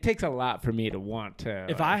 It takes a lot for me to want to.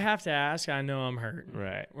 If I have to ask, I know I'm hurting.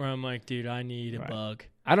 Right. Where I'm like, dude, I need a bug.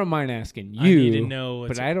 I don't mind asking you. I need to know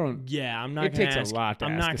what's but I don't. Yeah, I'm not it going to takes ask. a lot to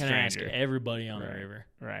I'm ask not a going to ask stranger. everybody on the river.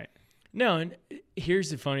 Right. No, and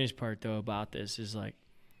here's the funniest part, though, about this is like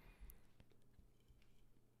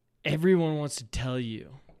everyone wants to tell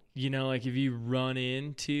you, like if you run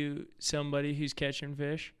into somebody who's catching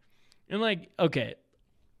fish and like, okay,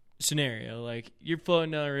 scenario, like you're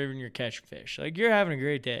floating down the river and you're catching fish. Like you're having a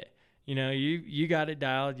great day. You got it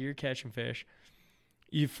dialed. You're catching fish.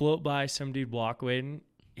 You float by some dude block waiting.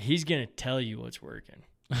 He's going to tell you what's working.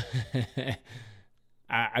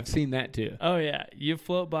 I've seen that too. Oh, yeah. You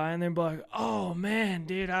float by and they're like, oh, man,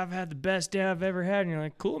 dude, I've had the best day I've ever had. And you're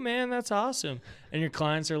like, cool, man, that's awesome. And your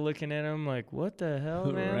clients are looking at him like, what the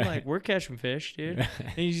hell, man? Right. Like, we're catching fish, dude.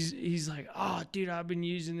 And he's like, oh, dude, I've been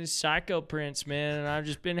using this Psycho prints, man, and I've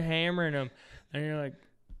just been hammering them. And you're like,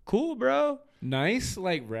 cool, bro. Nice,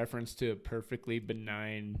 like, reference to a perfectly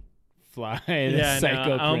benign fly. Yeah,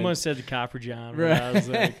 Psycho I almost said the Copper John. But right.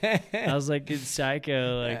 I was like, it's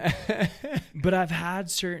Psycho. Like, but I've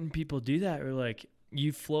had certain people do that where, like,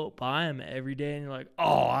 you float by them every day and you're like,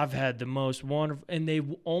 oh, I've had the most wonderful. And they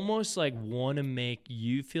almost, like, want to make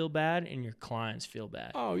you feel bad and your clients feel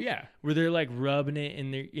bad. Oh, yeah. Where they're, like, rubbing it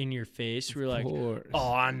in your face. We're like, course.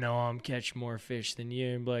 oh, I know I'm catching more fish than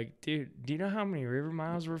you. And be like, dude, do you know how many river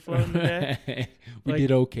miles we're floating today? We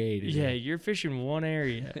did okay today. Yeah, you're fishing one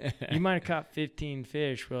area. You might have caught 15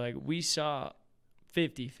 fish. We're like, we saw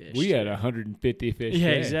 50 fish. We had 150 fish. Yeah,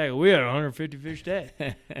 today. exactly. We had 150 fish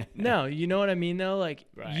day. No, you know what I mean though? Like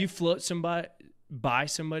you float by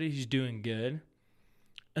somebody who's doing good,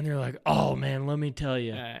 and they're like, "Oh man, let me tell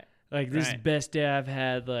you, like this is the best day I've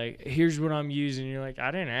had. Like here's what I'm using." And you're like,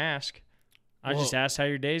 "I didn't ask. I just asked how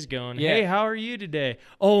your day's going. Yeah. Hey, how are you today?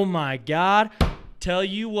 Oh my God." Tell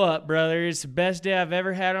you what, brother, it's the best day I've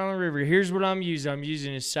ever had on the river. Here's what I'm using. I'm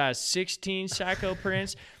using a size 16 Psycho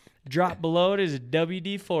prints. Drop below it is a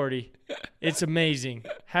WD-40. It's amazing.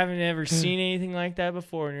 Haven't ever seen anything like that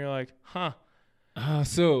before. And you're like, huh.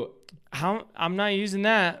 I'm not using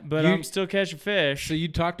that, but I'm still catching fish. So you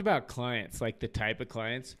talked about clients, like the type of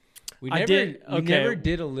clients. We I never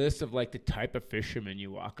did a list of like the type of fishermen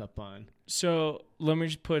you walk up on. So let me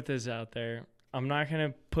just put this out there. I'm not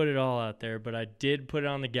going to put it all out there, but I did put it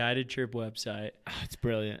on the Guided Trip website. Oh, it's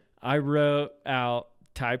brilliant. I wrote out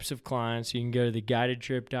types of clients. You can go to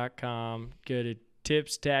theguidedtrip.com, go to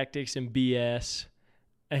tips, tactics, and BS,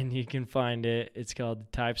 and you can find it. It's called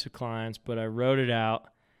the types of clients, but I wrote it out.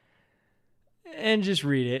 And just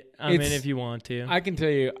read it. I mean, if you want to. I can tell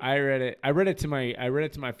you, I read it to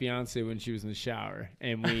my fiance when she was in the shower,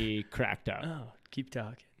 and we cracked up. Oh, keep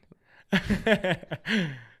talking.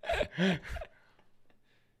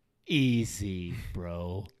 Easy,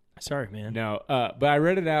 bro. Sorry, man. No, but I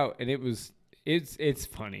read it out, and it's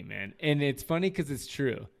funny, man, and it's funny because it's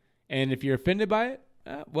true. And if you're offended by it,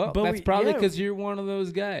 that's probably because you're one of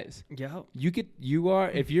those guys. Yeah,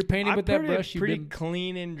 if you're painting with that brush, you've been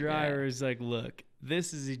clean and dry. Or it's like, look,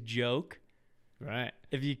 this is a joke, right?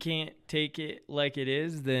 If you can't take it like it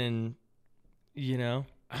is, then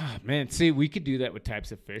Oh, man, see, we could do that with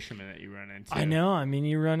types of fishermen that you run into. I know. I mean,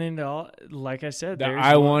 you run into all, like I said.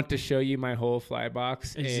 I want to show you my whole fly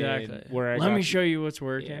box. Exactly. Let me show you what's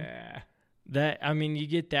working. Yeah. You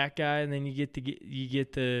get that guy, and then you get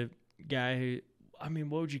the guy who, I mean,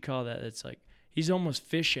 what would you call that? That's like, he's almost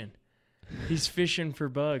fishing. He's fishing for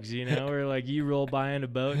bugs, or like you roll by in a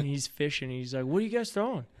boat and he's fishing. And he's like, what are you guys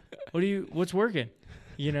throwing? What's working?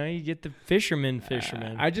 You know, you get the fishermen.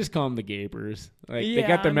 I just call them the gapers. Like Yeah, they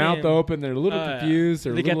got their mouth open. They're a little confused.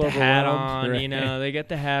 They're they a little got the hat overwhelmed, on. right? You know, they got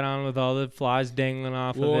the hat on with all the flies dangling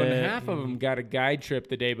off of it. Well, and half of them got a guide trip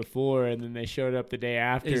the day before, and then they showed up the day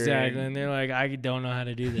after. Exactly, and they're like, I don't know how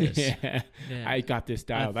to do this. Yeah. I got this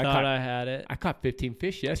dialed. I thought I had it. I caught 15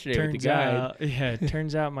 fish yesterday with the guide. It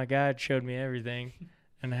turns out my guide showed me everything,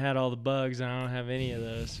 and I had all the bugs, and I don't have any of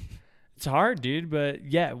those. It's hard, dude, but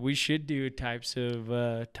yeah, we should do types of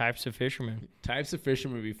fishermen. Types of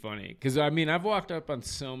fishermen would be funny because I mean I've walked up on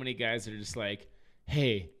so many guys that are just like,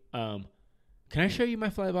 "Hey, can I show you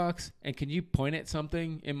my fly box? And can you point at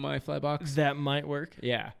something in my fly box that might work?"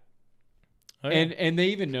 Yeah. Oh, yeah. And they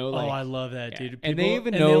even know like, I love that, dude. And they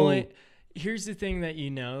even know. Here's the thing that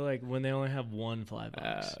like when they only have one fly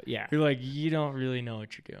box. Yeah. You're like, you don't really know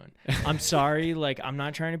what you're doing. I'm sorry, like I'm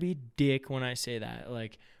not trying to be a dick when I say that,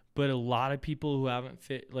 like. But a lot of people who haven't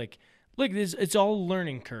fit, like, look, it's all a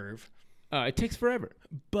learning curve. It takes forever.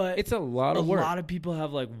 But it's a lot of work. A lot of people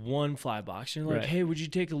have, like, one fly box. And you're like, hey, would you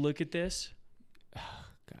take a look at this?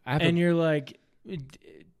 And you're like,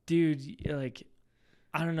 dude, like,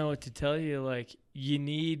 I don't know what to tell you. Like, you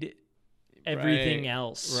need everything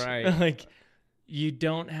else. Right. Like, you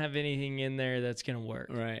don't have anything in there that's going to work.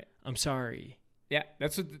 Right. I'm sorry. Yeah,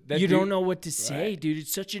 that's what you don't know what to say, dude.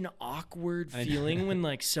 It's such an awkward feeling when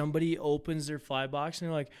like somebody opens their fly box and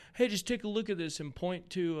they're like, "Hey, just take a look at this and point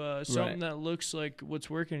to something that looks like what's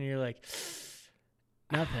working." And you're like,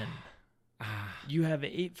 "Nothing." You have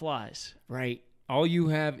 8 flies. Right. All you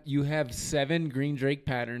have 7 green drake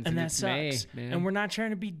patterns, and that it's sucks. May, man. And we're not trying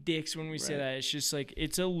to be dicks when we say that. It's just like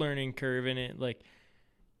it's a learning curve, and it like.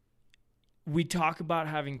 We talk about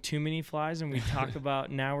having too many flies, and we talk about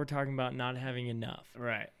now we're talking about not having enough.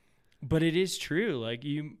 Right. But it is true. Like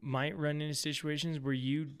you might run into situations where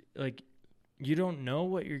you don't know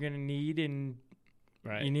what you're gonna need, and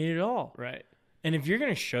you need it all. Right. And if you're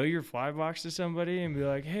gonna show your fly box to somebody and be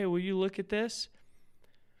like, "Hey, will you look at this?"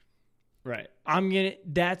 Right.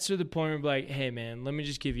 That's to the point where I'm like, "Hey, man, let me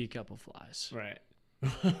just give you a couple flies." Right.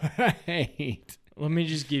 Right. Let me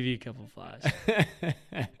just give you a couple flies.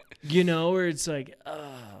 You know, where it's like,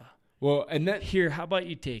 well, and that here, how about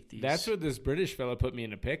you take these? That's where this British fella put me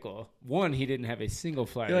in a pickle. One, he didn't have a single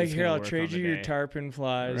fly. You're like, here, I'll trade you your tarpon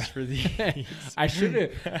flies for these. I should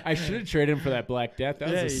have traded him for that Black Death. That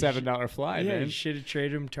was a $7 fly, man. You should have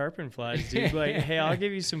traded him tarpon flies, dude. Like, hey, I'll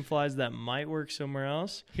give you some flies that might work somewhere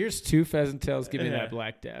else. Here's 2 pheasant tails. Give me that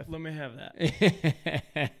Black Death. Let me have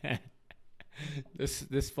that.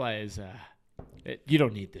 This fly is you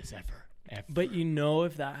don't need this ever. But you know,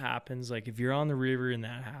 if that happens, like if you're on the river and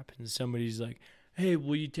that happens, somebody's like, "Hey,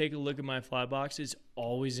 will you take a look at my fly box?" It's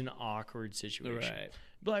always an awkward situation. Right.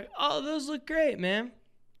 Be like, "Oh, those look great, man.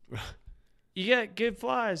 You got good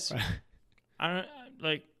flies." I don't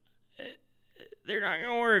like. They're not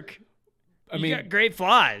gonna work. You got great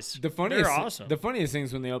flies. They're awesome. The funniest thing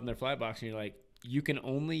is when they open their fly box and you're like, you can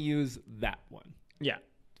only use that one. Yeah.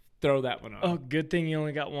 Throw that one on. Oh, good thing you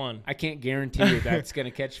only got one. I can't guarantee you that's going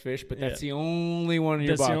to catch fish, but that's the only one in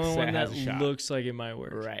your box the only one has a shot. Looks like it might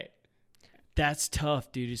work. Right. That's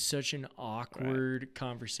tough, dude. It's such an awkward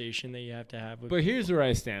conversation that you have to have. But here's where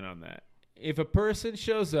I stand on that. If a person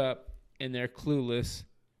shows up and they're clueless,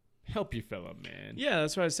 help your fellow man. Yeah,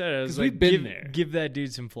 that's what I said. I was like, we've been there. Give that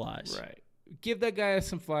dude some flies. Right. Give that guy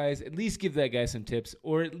some flies. At least give that guy some tips,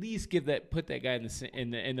 or at least put that guy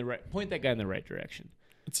in the right, point that guy in the right direction.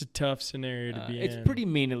 It's a tough scenario to be in. It's pretty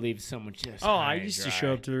mean to leave someone just. I used to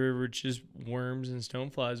show up to the river with just worms and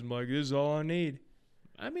stoneflies and be like, "This is all I need."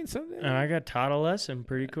 I mean, something. And I got taught a lesson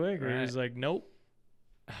pretty quick. Where he was like, "Nope,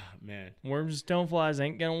 man, worms and stoneflies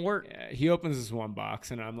ain't gonna work." Yeah, he opens this one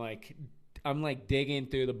box, and I'm like digging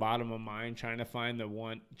through the bottom of mine, trying to find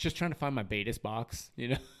my Betis box, you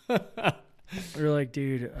know. We're like,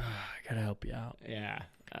 dude, I gotta help you out. Yeah,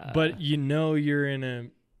 but you're in a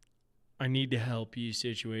I need to help you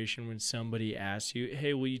situation when somebody asks you,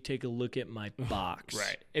 "Hey, will you take a look at my box?"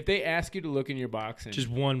 Right. If they ask you to look in your box, just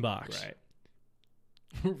one box, right?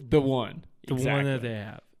 The one that they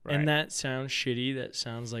have, right. And that sounds shitty. That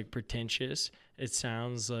sounds like pretentious. It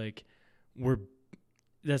sounds like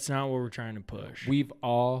that's not what we're trying to push. We've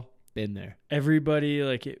all been there. Everybody,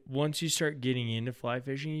 once you start getting into fly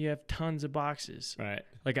fishing, you have tons of boxes. Right.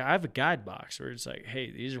 Like I have a guide box where it's like,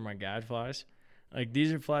 "Hey, these are my guide flies. Like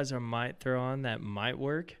these are flies I might throw on that might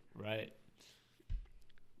work." Right.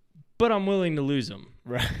 But I'm willing to lose them.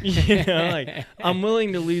 Right. You know, like I'm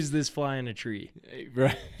willing to lose this fly in a tree.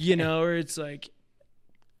 Right. You know, or it's like,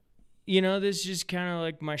 you know, this is just kind of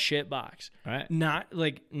like my shit box. Right. Not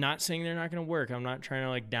saying they're not going to work. I'm not trying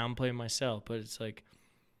to downplay myself, but it's like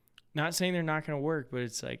not saying they're not going to work, but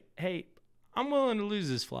it's like, hey, I'm willing to lose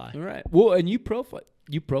this fly. Right. Well, and you profile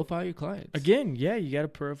your clients. Again, yeah, you got to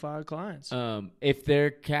profile clients. If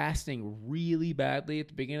they're casting really badly at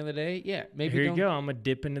the beginning of the day, yeah, maybe Here you go. I'm going to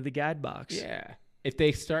dip into the guide box. Yeah. If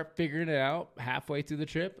they start figuring it out halfway through the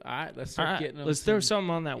trip, all right, let's start getting them. Let's throw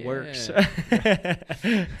something on that works.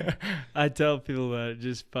 I tell people that,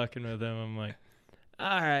 just fucking with them. I'm like,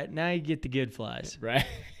 all right, now you get the good flies. Right.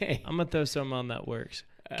 I'm going to throw something on that works.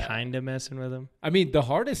 Kind of messing with them. I mean, the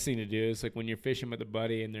hardest thing to do is like when you're fishing with a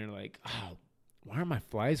buddy and they're like, oh, why aren't my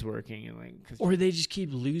flies working? And like, or they just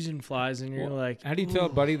keep losing flies and you're like, how do you tell a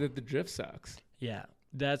buddy that the drift sucks? Yeah,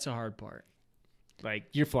 that's a hard part. Like,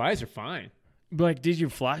 your flies are fine. But like, dude, your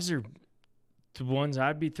flies are the ones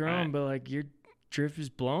I'd be throwing, right. But like your drift is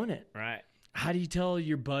blowing it. Right. How do you tell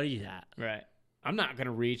your buddy that? Right. I'm not going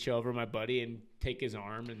to reach over my buddy and take his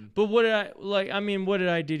arm and. But what did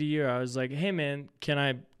I do to you? I was like, hey man, can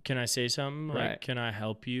I say something? Right. Like, can I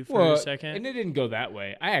help you for a second? And it didn't go that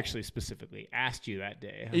way. I actually specifically asked you that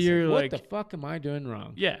day. I was You're like, what the fuck am I doing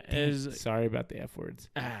wrong? Yeah. Sorry about the F words.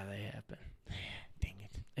 They happen. Dang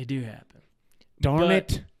it. They do happen. Darn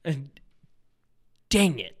it.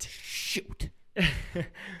 Dang it. Shoot.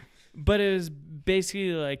 But it was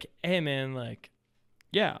basically like, hey man, like,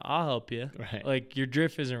 yeah, I'll help you. Right. Like, your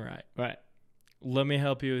drift isn't right. Right. Let me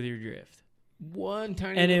help you with your drift. One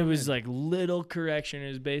tiny. And it was like little correction. It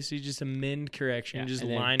was basically just a mend correction, just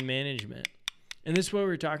line management. And this is what we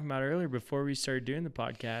were talking about earlier before we started doing the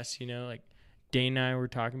podcast. You know, like Dane and I were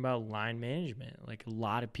talking about line management. Like, a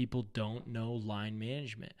lot of people don't know line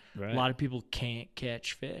management. Right. A lot of people can't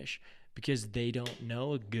catch fish because they don't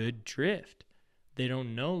know a good drift. They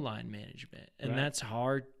don't know line management. And that's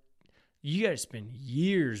hard. You got to spend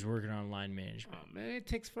years working on line management. Oh, man, it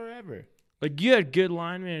takes forever. Like, you had good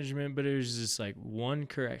line management, but it was just like one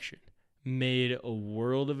correction made a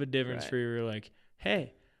world of a difference for you. You're like,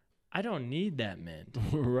 hey, I don't need that mend.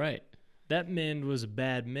 Right. That mend was a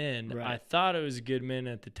bad mend. Right. I thought it was a good mend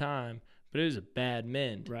at the time, but it was a bad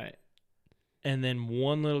mend. Right. And then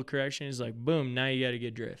one little correction is like, boom, now you got a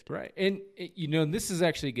good drift. Right. And, this is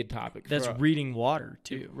actually a good topic. That's reading water,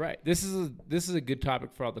 too. Right. This is a good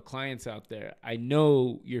topic for all the clients out there. I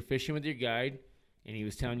know you're fishing with your guide, and he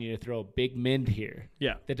was telling you to throw a big mend here.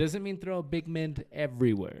 Yeah. That doesn't mean throw a big mend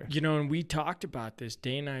everywhere. And we talked about this.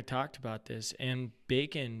 Dane and I talked about this. And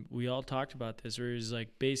Bacon, we all talked about this, where it was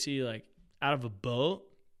like, basically like out of a boat.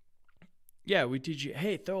 Yeah, we teach you,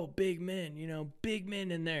 hey, throw a big mend, big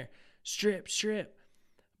mend in there. Strip.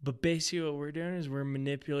 But basically what we're doing is we're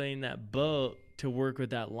manipulating that boat to work with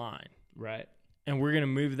that line. Right. And we're going to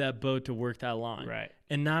move that boat to work that line. Right.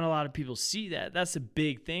 And not a lot of people see that. That's a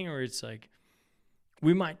big thing, where it's like,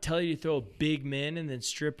 we might tell you to throw a big mend and then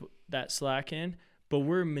strip that slack in, but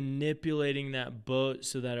we're manipulating that boat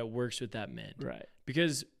so that it works with that mend. Right.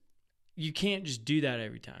 Because you can't just do that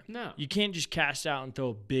every time. No. You can't just cast out and throw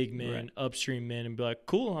a big mend, upstream mend, and be like,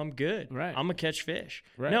 cool, I'm good. Right. I'm going to catch fish.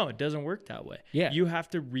 Right. No, it doesn't work that way. Yeah. You have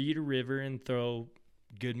to read a river and throw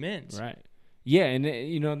good mends. Right. Yeah, and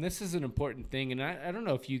and this is an important thing, and I don't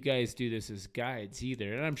know if you guys do this as guides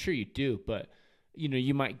either, and I'm sure you do, but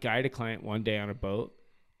you might guide a client one day on a boat,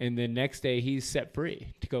 and the next day he's set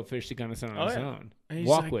free to go fish the Gunnison on his own. And he's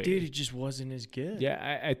like, dude, it just wasn't as good.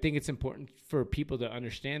 Yeah, I think it's important for people to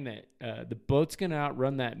understand that the boat's going to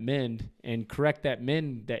outrun that mend and correct that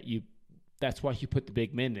mend that's why you put the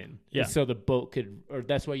big mend in. Yeah. So the boat or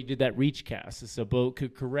that's why you did that reach cast, so the boat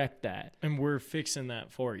could correct that. And we're fixing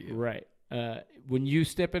that for you. Right. When you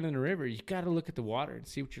step into the river, you got to look at the water and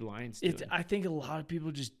see what your line's doing. I think a lot of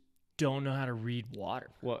people just don't know how to read water.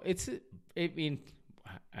 Well,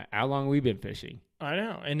 how long have we been fishing? I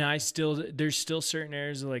know. And there's still certain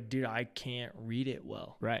areas like, dude, I can't read it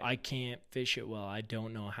well. Right. I can't fish it well. I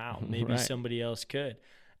don't know how. Maybe somebody else could.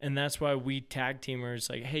 And that's why we tag teamers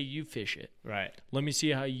like, hey, you fish it. Right. Let me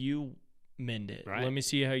see how you mend it. Right. Let me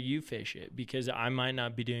see how you fish it, because I might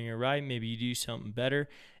not be doing it right. Maybe you do something better.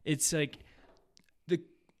 It's like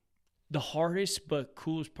the hardest but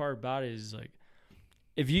coolest part about it is like,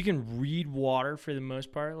 if you can read water for the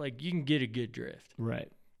most part, like, you can get a good drift.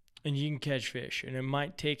 Right. And you can catch fish. And it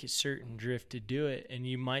might take a certain drift to do it. And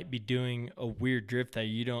you might be doing a weird drift that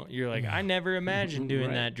you're like, I never imagined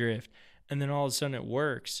doing that drift. And then all of a sudden it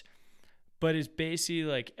works. But it's basically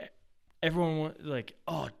like, everyone like,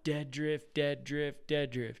 oh, dead drift.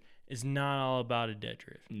 It's not all about a dead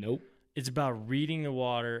drift. Nope. It's about reading the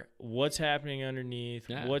water, what's happening underneath,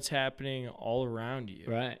 what's happening all around you.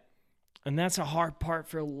 Right. And that's a hard part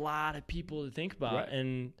for a lot of people to think about. Right.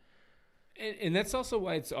 And And that's also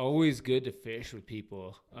why it's always good to fish with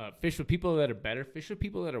people. Fish with people that are better. Fish with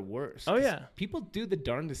people that are worse. Oh, yeah. People do the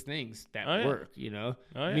darndest things that work, you know?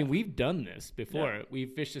 Oh, I mean, we've done this before. Yeah. We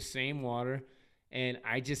fished the same water, and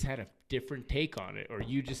I just had a different take on it, or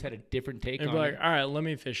you just had a different take on like, it. all right, let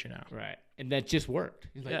me fish it now. Right. And that just worked.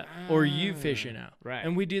 He's like, Or you fish it now. Right.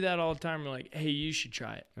 And we do that all the time. We're like, hey, you should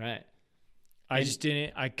try it. Right.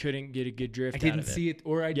 I couldn't get a good drift I out didn't of it. see it,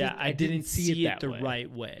 or I didn't see it the way. right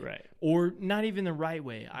way. Right. Or not even the right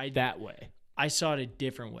way. That way. I saw it a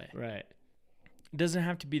different way. Right. It doesn't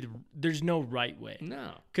have to be there's no right way.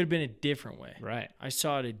 No. Could have been a different way. Right. I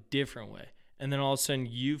saw it a different way. And then all of a sudden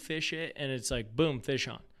you fish it and it's like, boom, fish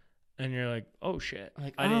on. And you're like, oh shit.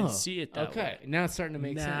 Like, I didn't see it that way. Okay. Now it's starting to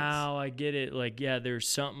make sense. Now I get it. Like, yeah, there's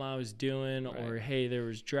something I was doing, or hey, there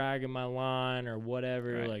was drag in my line or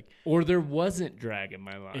whatever. Right. Like, or there wasn't drag in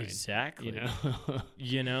my line. exactly. You know?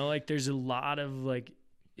 You know, like there's a lot of like,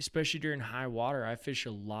 especially during high water, I fish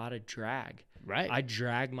a lot of drag. Right. I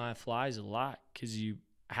drag my flies a lot because you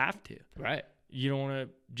have to. Right. You don't want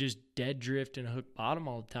to just dead drift and hook bottom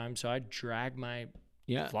all the time. So I drag my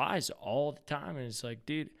flies all the time. And it's like,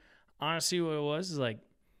 dude, honestly, what it was is like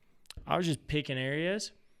I was just picking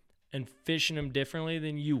areas and fishing them differently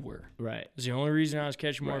than you were. Right. It's the only reason I was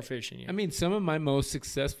catching more fish than you. I mean, some of my most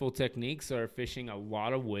successful techniques are fishing a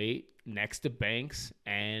lot of weight next to banks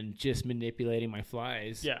and just manipulating my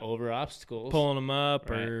flies over obstacles, pulling them up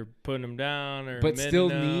or putting them down, or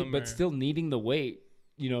still needing the weight,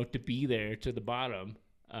 you know, to be there to the bottom.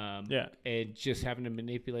 And just having to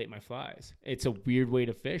manipulate my flies. It's a weird way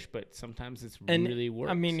to fish, but sometimes it's really works.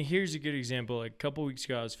 I mean, here's a good example. Like a couple weeks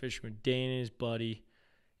ago, I was fishing with Dane and his buddy,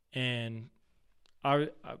 and out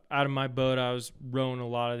of my boat, I was rowing a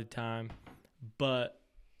lot of the time. But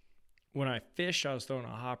when I fished, I was throwing a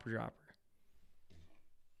hopper dropper.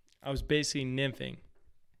 I was basically nymphing,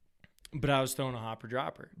 but I was throwing a hopper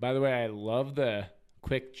dropper. By the way, I love the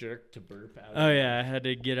quick jerk to burp out. Oh yeah, I had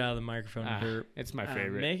to get out of the microphone and burp. It's my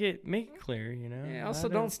favorite. Make it clear, you know. Yeah. Also,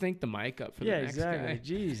 don't stink the mic up for the next exactly. guy.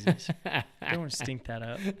 Jesus, don't want to stink that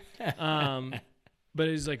up. But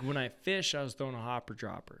it was like when I fished, I was throwing a hopper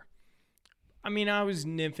dropper. I mean, I was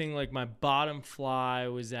nymphing, like my bottom fly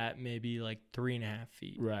was at maybe like 3.5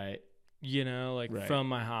 feet. Right. You know, like from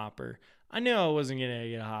my hopper. I knew I wasn't gonna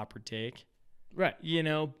get a hopper take. Right. You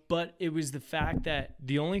know, but it was the fact that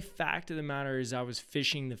the only fact of the matter is I was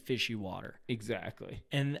fishing the fishy water. Exactly.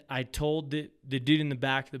 And I told the dude in the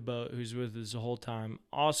back of the boat who's with us the whole time,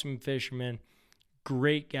 awesome fisherman,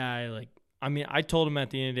 great guy. Like, I mean, I told him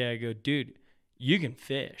at the end of the day, I go, dude, you can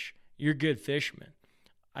fish. You're a good fisherman.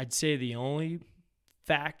 I'd say the only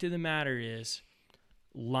fact of the matter is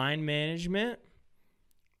line management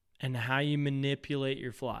and how you manipulate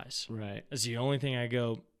your flies. Right. That's the only thing I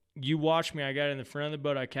go. You watch me. I got in the front of the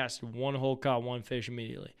boat. I casted one hole, caught one fish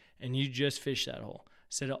immediately. And you just fished that hole. I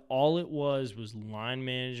said all it was line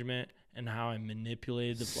management and how I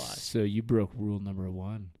manipulated the flies. So you broke rule number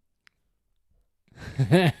 1.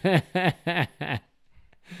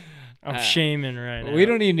 I'm shaming right now. We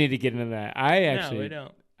don't even need to get into that. No, we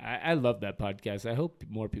don't. I love that podcast. I hope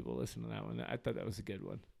more people listen to that one. I thought that was a good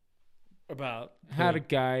one. About how to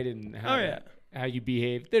guide and how you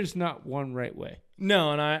behave. There's not one right way.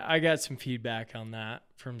 No, and I got some feedback on that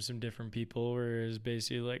from some different people where it was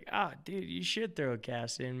basically like, dude, you should throw a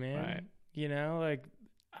cast in, man. Right. You know, like,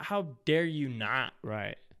 how dare you not?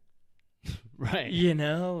 Right. Right. You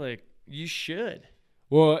know, like, you should.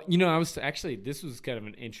 Well, you know, this was kind of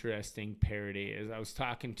an interesting parody. As I was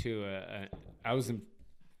talking to I was in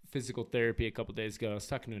physical therapy a couple days ago. I was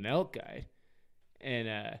talking to an elk guide,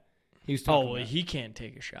 and he was talking about, he can't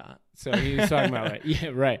take a shot. So he was talking about like, yeah,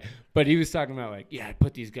 right. But he was talking about like, I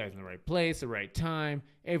put these guys in the right place, the right time.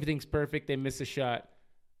 Everything's perfect. They miss a shot.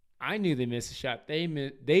 I knew they missed a shot. They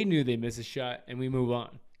knew they missed a shot, and we move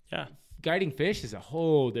on. Yeah. Guiding fish is a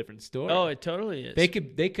whole different story. Oh, it totally is. They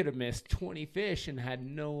could have missed 20 fish and had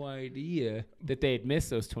no idea that they had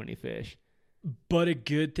missed those 20 fish. But a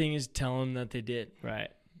good thing is tell them that they did. Right.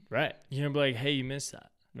 Right. You're going to be like, hey, you missed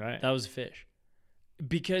that. Right. That was a fish.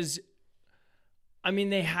 Because, I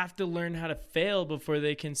mean, they have to learn how to fail before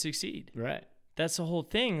they can succeed. Right. That's the whole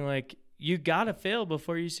thing. Like, you got to fail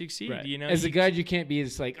before you succeed, right. You know? As a guide, you can't be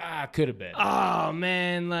just like, could have been. Oh,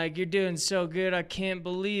 man, like, you're doing so good. I can't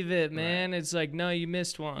believe it, man. Right. It's like, no, you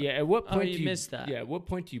missed one. Yeah, at what point you missed that? Yeah, at what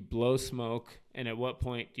point do you blow smoke? And at what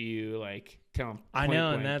point do you, like, tell them? I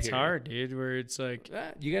know, and that's hard, dude, where it's like.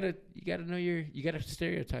 You gotta know you gotta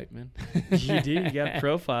stereotype, man. You do. You got to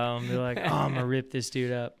profile them. They're like, I'm going to rip this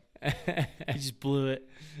dude up. He just blew it.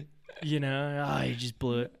 You know? He just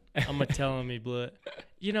blew it. I'm going to tell him he blew it.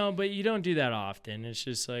 You know, but you don't do that often. It's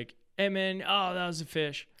just like, hey, man, oh, that was a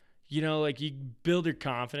fish. You know, like you build your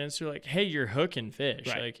confidence. You're like, hey, you're hooking fish.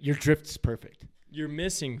 Right. Like Your drift's perfect. you're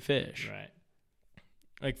missing fish. Right.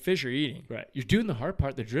 Like fish are eating. Right. You're doing the hard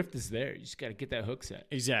part. The drift is there. You just got to get that hook set.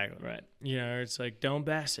 Exactly. Right. You know, it's like don't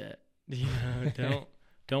bass it. You know,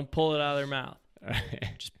 don't pull it out of their mouth.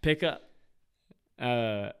 Right. Just pick up.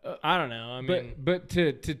 I don't know. I mean, but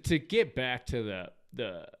to get back to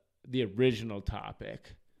the original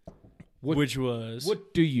topic, which was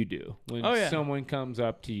what do you do when Oh, yeah. someone comes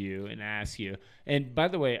up to you and asks you? And by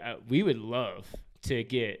the way, we would love to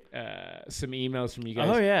get some emails from you guys.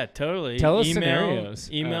 Oh, yeah, totally. Tell us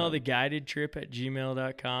scenarios. Email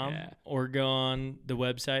theguidedtrip@gmail.com Yeah. or go on the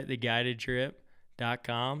website,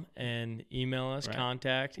 theguidedtrip.com, and email us,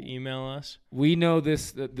 email us. We know the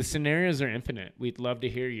scenarios are infinite. We'd love to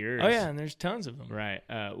hear yours. Oh, yeah, and there's tons of them. Right.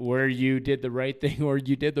 Where you did the right thing or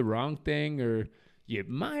you did the wrong thing, or you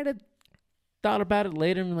might have thought about it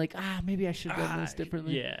later and been like, maybe I should have done this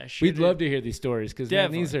differently. Yeah, we'd love to hear these stories because these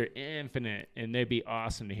Definitely. are infinite and they'd be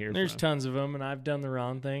awesome to hear. There's from. tons of them, and I've done the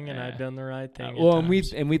wrong thing, and I've done the right thing. Well, at and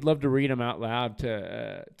times. we'd love to read them out loud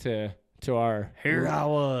to our Here I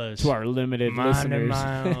was to our limited minding listeners.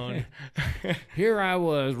 my own. Here I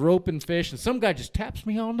was roping fish, and some guy just taps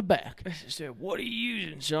me on the back. I said, "What are you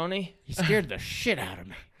using, Sonny?" He scared the shit out of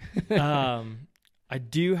me. I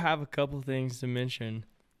do have a couple things to mention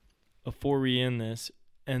before we end this.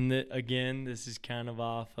 And again, this is kind of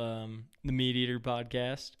off the Meat Eater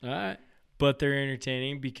podcast. All right. But they're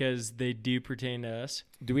entertaining because they do pertain to us.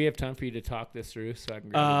 Do we have time for you to talk this through so I can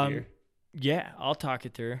grab a beer? Yeah, I'll talk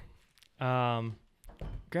it through.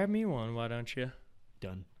 Grab me one, why don't you?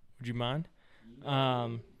 Done. Would you mind?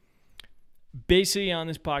 Basically, on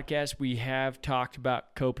this podcast, we have talked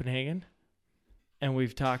about Copenhagen, and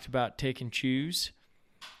we've talked about taking chews.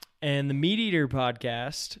 And the Meat Eater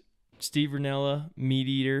podcast, Steve Ranella, Meat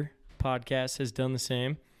Eater podcast, has done the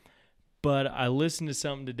same. But I listened to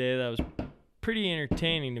something today that was pretty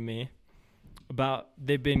entertaining to me about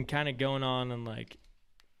they've been kind of going on and like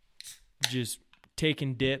just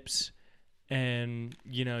taking dips and,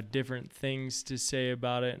 you know, different things to say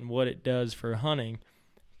about it and what it does for hunting.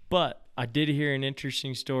 But I did hear an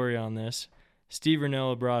interesting story on this. Steve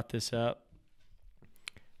Ranella brought this up.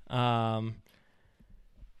 He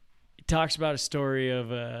talks about a story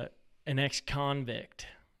of an ex-convict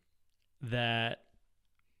that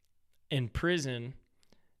in prison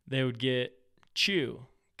they would get chew,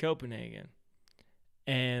 Copenhagen,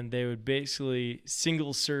 and they would basically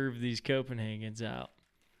single serve these Copenhagens out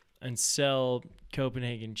and sell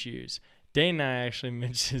Copenhagen chews. Dane and I actually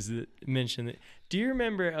mentioned that. Do you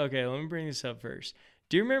remember? Okay, let me bring this up first.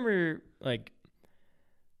 Do you remember like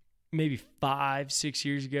maybe 5-6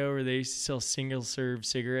 years ago where they used to sell single serve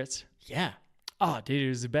cigarettes? Yeah. Oh, dude, it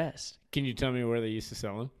was the best. Can you tell me where they used to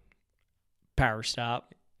sell them? Power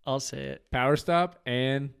Stop. I'll say it. Power Stop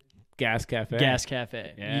and Gas Cafe. Gas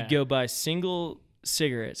Cafe. Yeah. You go buy single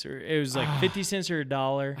cigarettes, or it was like 50 cents or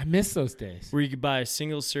 $1. I miss those days. Where you could buy a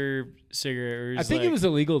single serve cigarette. I think it was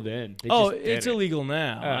illegal then. They Oh, just it's did it. illegal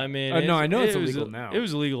now. I mean, no, I know it's it was illegal now. It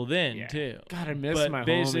was illegal then Yeah. too. God, I miss But my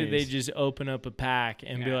basically, homies. they just open up a pack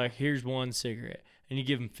and be Yeah. like, "Here's one cigarette," and you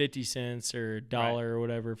give them 50 cents or $1 or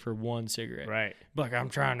whatever for one cigarette. Right. Like, I'm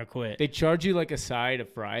trying to quit. They charge you like a side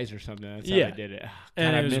of fries or something. That's how Yeah. they did it. God,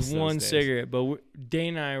 And I it was miss those one days. cigarette. But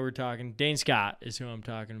Dane and I were talking. Dane Scott is who I'm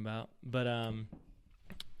talking about. But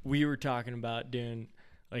we were talking about doing,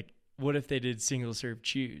 like, what if they did single serve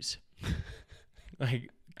chews? Like,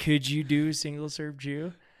 could you do a single serve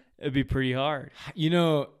chew? It'd be pretty hard. You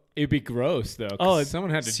know, it'd be gross though. Oh, someone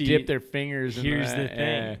had to see, dip their fingers in Here's that. the thing.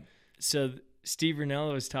 Yeah. So Steve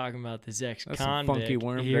Ranella was talking about this some ex-convict. funky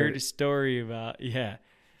worm He heard dirt. a story about,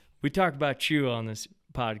 we talk about chew on this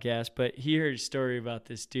podcast, but he heard a story about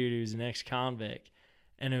this dude who was an ex-convict,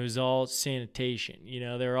 and it was all sanitation. You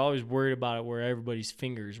know, they were always worried about it where everybody's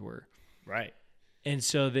fingers were. Right. And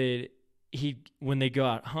so when they go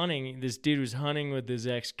out hunting, this dude was hunting with his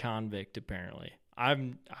ex-convict apparently. I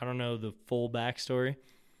don't know the full backstory.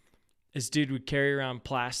 This dude would carry around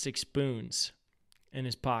plastic spoons in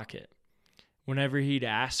his pocket. Whenever he'd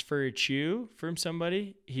ask for a chew from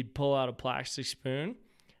somebody, he'd pull out a plastic spoon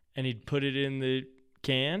and he'd put it in the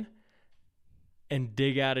can and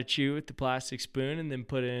dig out a chew with the plastic spoon and then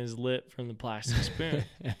put it in his lip from the plastic spoon.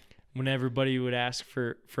 When everybody would ask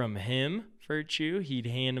from him for a chew, he'd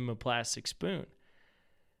hand him a plastic spoon.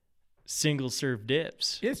 Single serve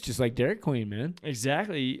dips. It's just like Dairy Queen, man.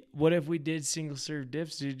 Exactly. What if we did single serve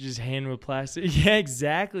dips? Dude, just hand him a plastic. Yeah,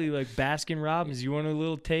 exactly. Like Baskin Robbins. You want a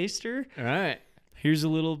little taster? All right. Here's a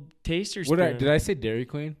little taster spoon. Did I say Dairy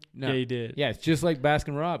Queen? No. Yeah, you did. Yeah, it's just like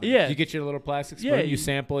Baskin Robbins. Yeah. You get your little plastic spoon, Yeah, you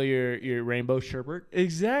sample your rainbow sherbet,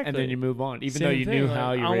 Exactly. and then you move on. Even Same though you thing, knew like,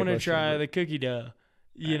 how you I want rainbow to try sherbet. the cookie dough.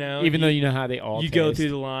 You know, even though you know how they all you taste. go through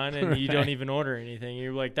the line and you don't Right. even order anything.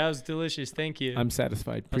 You're like, that was delicious. Thank you. I'm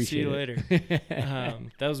satisfied. I'll see Appreciate you it.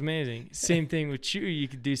 later. That was amazing. Same thing with chew. You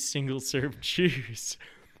could do single serve chews,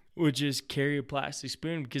 which just carry a plastic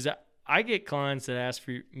spoon, because I get clients that ask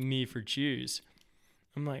for me for chews.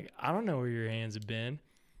 I'm like, I don't know where your hands have been.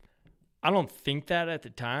 I don't think that at the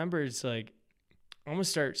time, but it's like, I'm gonna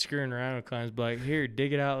start screwing around with clients. Be like, here,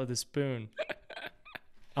 dig it out with a spoon.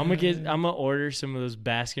 I'm gonna order some of those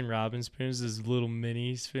Baskin Robbins spoons, those little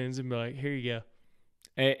mini spoons, and be like, here you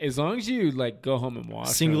go. As long as you like go home and wash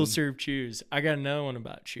Single them. serve chews. I got another one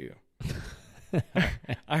about chew.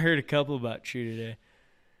 I heard a couple about chew today.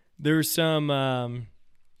 There was some.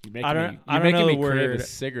 You're I making don't me know the crave word. a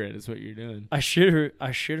cigarette. Is what you're doing. I should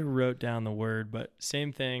have wrote down the word, but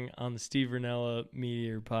same thing on the Steve Ranella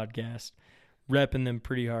Meteor podcast, repping them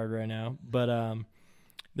pretty hard right now. But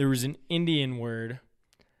there was an Indian word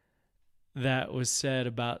that was said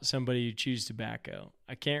about somebody who chews tobacco.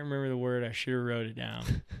 I can't remember the word. I should have wrote it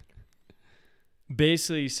down.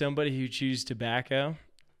 Basically, somebody who chews tobacco,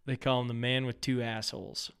 they call him the man with two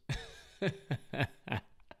assholes.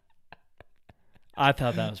 I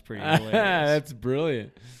thought that was pretty hilarious. That's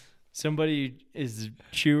brilliant. Somebody who is the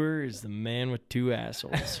chewer is the man with two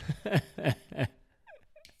assholes. They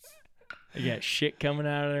got shit coming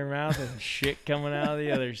out of their mouth and shit coming out of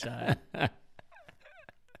the other side.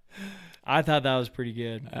 I thought that was pretty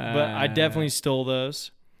good. But I definitely stole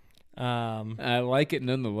those. I like it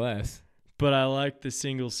nonetheless. But I like the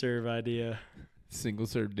single serve idea. Single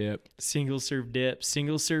serve dip. Single serve dip.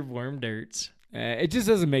 Single serve worm dirts. It just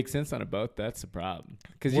doesn't make sense on a boat. That's the problem.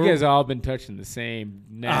 Because you guys all been touching the same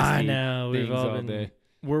nasty things all day.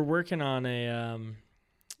 We're working on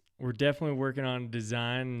we're definitely working on a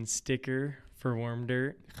design and sticker for worm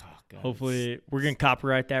dirt. Oh, God, Hopefully, we're going to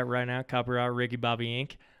copyright that right now. Copyright Ricky Bobby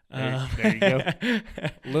Inc. There you go.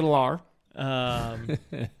 Little R.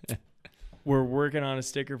 We're working on a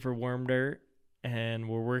sticker for worm dirt, and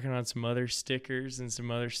we're working on some other stickers and some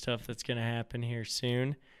other stuff that's going to happen here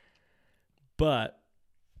soon. But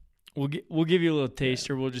we'll give you a little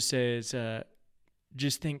taster. We'll just say it's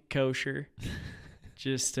just think kosher.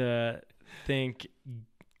 Just think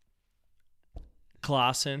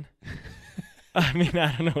Clausen. I mean,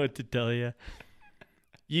 I don't know what to tell you.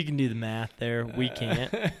 You can do the math there. We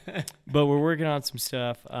can't. But we're working on some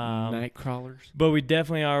stuff. Night crawlers. But we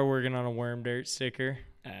definitely are working on a worm dirt sticker.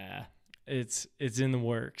 It's in the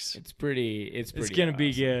works. It's pretty. It's gonna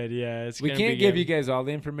be good. Yeah, we can't give you guys all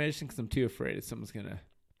the information because I'm too afraid that someone's gonna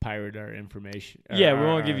pirate our information. Yeah, we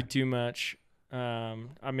won't give you too much. I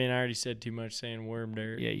mean, I already said too much saying worm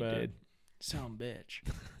dirt. Yeah, you did. Son of a bitch.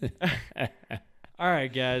 All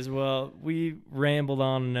right, guys. Well, we rambled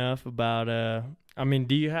on enough about. I mean,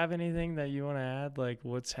 do you have anything that you want to add? Like,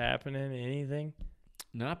 what's happening? Anything?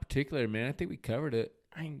 Not particular, man. I think we covered it.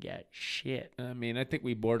 I ain't got shit. I mean, I think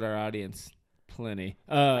we bored our audience plenty.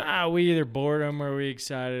 We either bored them or we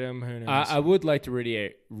excited them. Who knows? I would like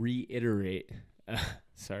to reiterate.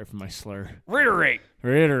 Sorry for my slur.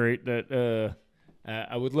 Reiterate that.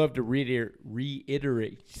 I would love to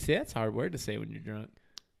reiterate. See, that's a hard word to say when you're drunk.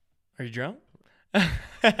 Are you drunk?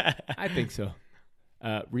 I think so.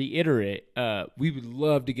 Reiterate. We would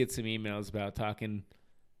love to get some emails about talking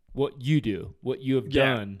what you do, what you have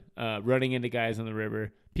done, running into guys on the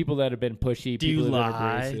river, people that have been pushy, do you people that are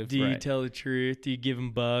lie? abrasive. Do you tell the truth? Do you give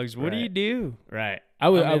them bugs? What do you do? Right.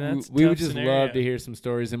 We would just love to hear some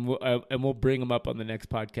stories, and we'll bring them up on the next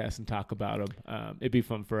podcast and talk about them. It'd be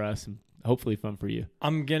fun for us and hopefully fun for you.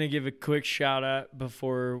 I'm gonna give a quick shout out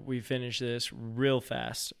before we finish this real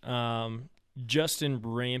fast. Justin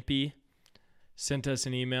Rampy sent us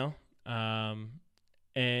an email.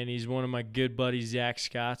 And he's one of my good buddies, Zach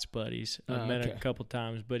Scott's buddies. I've met him a couple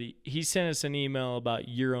times, but he sent us an email about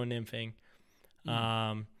Euro nymphing.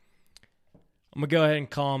 I'm going to go ahead and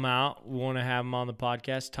call him out. We want to have him on the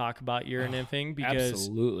podcast, talk about Euro nymphing, because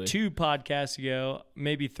absolutely. 2 podcasts ago,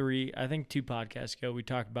 maybe 3, I think 2 podcasts ago, we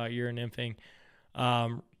talked about Euro nymphing.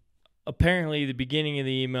 Apparently, the beginning of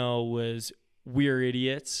the email was, we're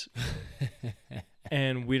idiots.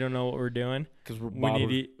 And we don't know what we're doing. Because we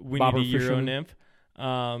need a Euro nymph.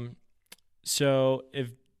 So if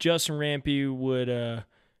Justin Rampy would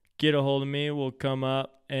get a hold of me, we'll come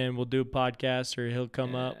up and we'll do a podcast, or he'll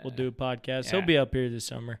come up, we'll do a podcast. He'll be up here this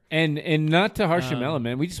summer. And not to harsh him out,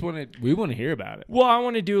 man. We just want to hear about it. Well, I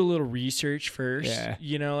want to do a little research first.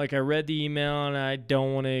 Yeah. Like I read the email and I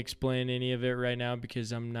don't want to explain any of it right now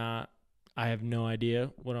because I'm not I have no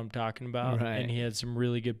idea what I'm talking about. Right. And he had some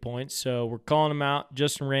really good points. So we're calling him out.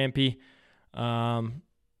 Justin Rampy.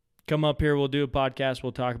 Come up here. We'll do a podcast.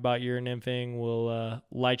 We'll talk about your nymphing. We'll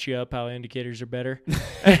light you up how indicators are better.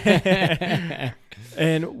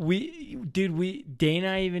 And Dana and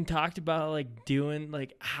I even talked about like doing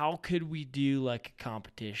like, how could we do like a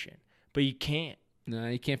competition? But you can't. No,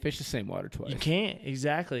 you can't fish the same water twice. You can't.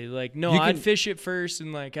 Exactly. Like, no, You I'd can- fish it first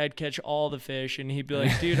and like I'd catch all the fish and he'd be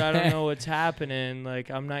like, dude, I don't know what's happening. Like,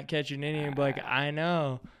 I'm not catching any. And be like, I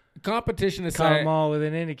know. Competition Caught aside, them all with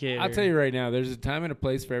an indicator. I'll tell you right now, there's a time and a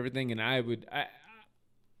place for everything, and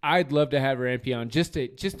I'd love to have Rampy on.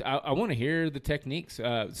 I want to hear the techniques.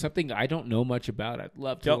 Something I don't know much about. I'd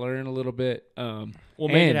love to learn a little bit. We'll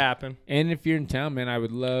make it happen. And if you're in town, man, I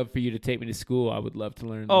would love for you to take me to school. I would love to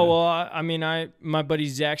learn. My buddy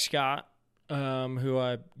Zach Scott, who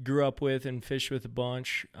I grew up with and fished with a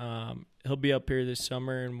bunch, he'll be up here this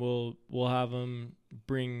summer, and we'll have him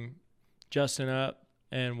bring Justin up,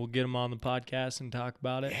 and we'll get him on the podcast and talk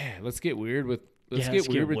about it. Yeah, let's get weird with. Let's get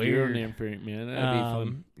get weird with your weird. nympher, man. That'd be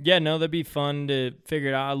fun. Yeah, no, that'd be fun to figure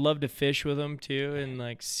it out. I'd love to fish with him too, and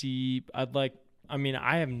like see. I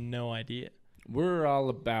have no idea. We're all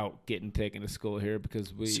about getting taken to school here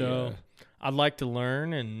because I'd like to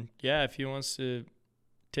learn, and yeah, if he wants to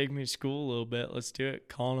take me to school a little bit, let's do it.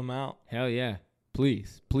 Calling him out. Hell yeah.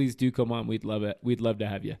 Please do come on. We'd love it. We'd love to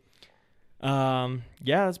have you. Yeah,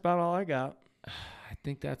 that's about all I got. I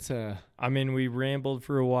think that's we rambled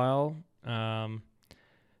for a while.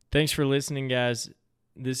 Thanks for listening, guys.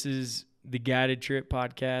 This is the Guided Trip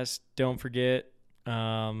podcast. Don't forget,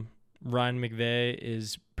 Ryan McVeigh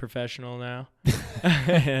is professional now.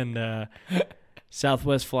 And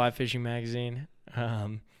Southwest Fly Fishing Magazine.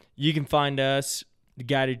 You can find us, The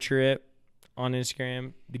Guided Trip, on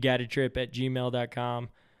Instagram, theguidedtrip@gmail.com.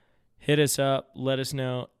 Hit us up. Let us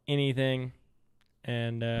know anything.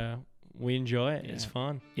 And we enjoy it. Yeah. It's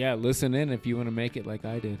fun. Yeah, listen in if you want to make it like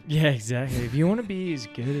I did. Yeah, exactly. If you want to be as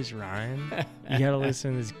good as Ryan, you got to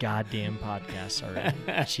listen to this goddamn podcast already.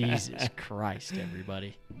 Jesus Christ,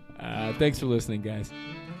 everybody. Thanks for listening, guys.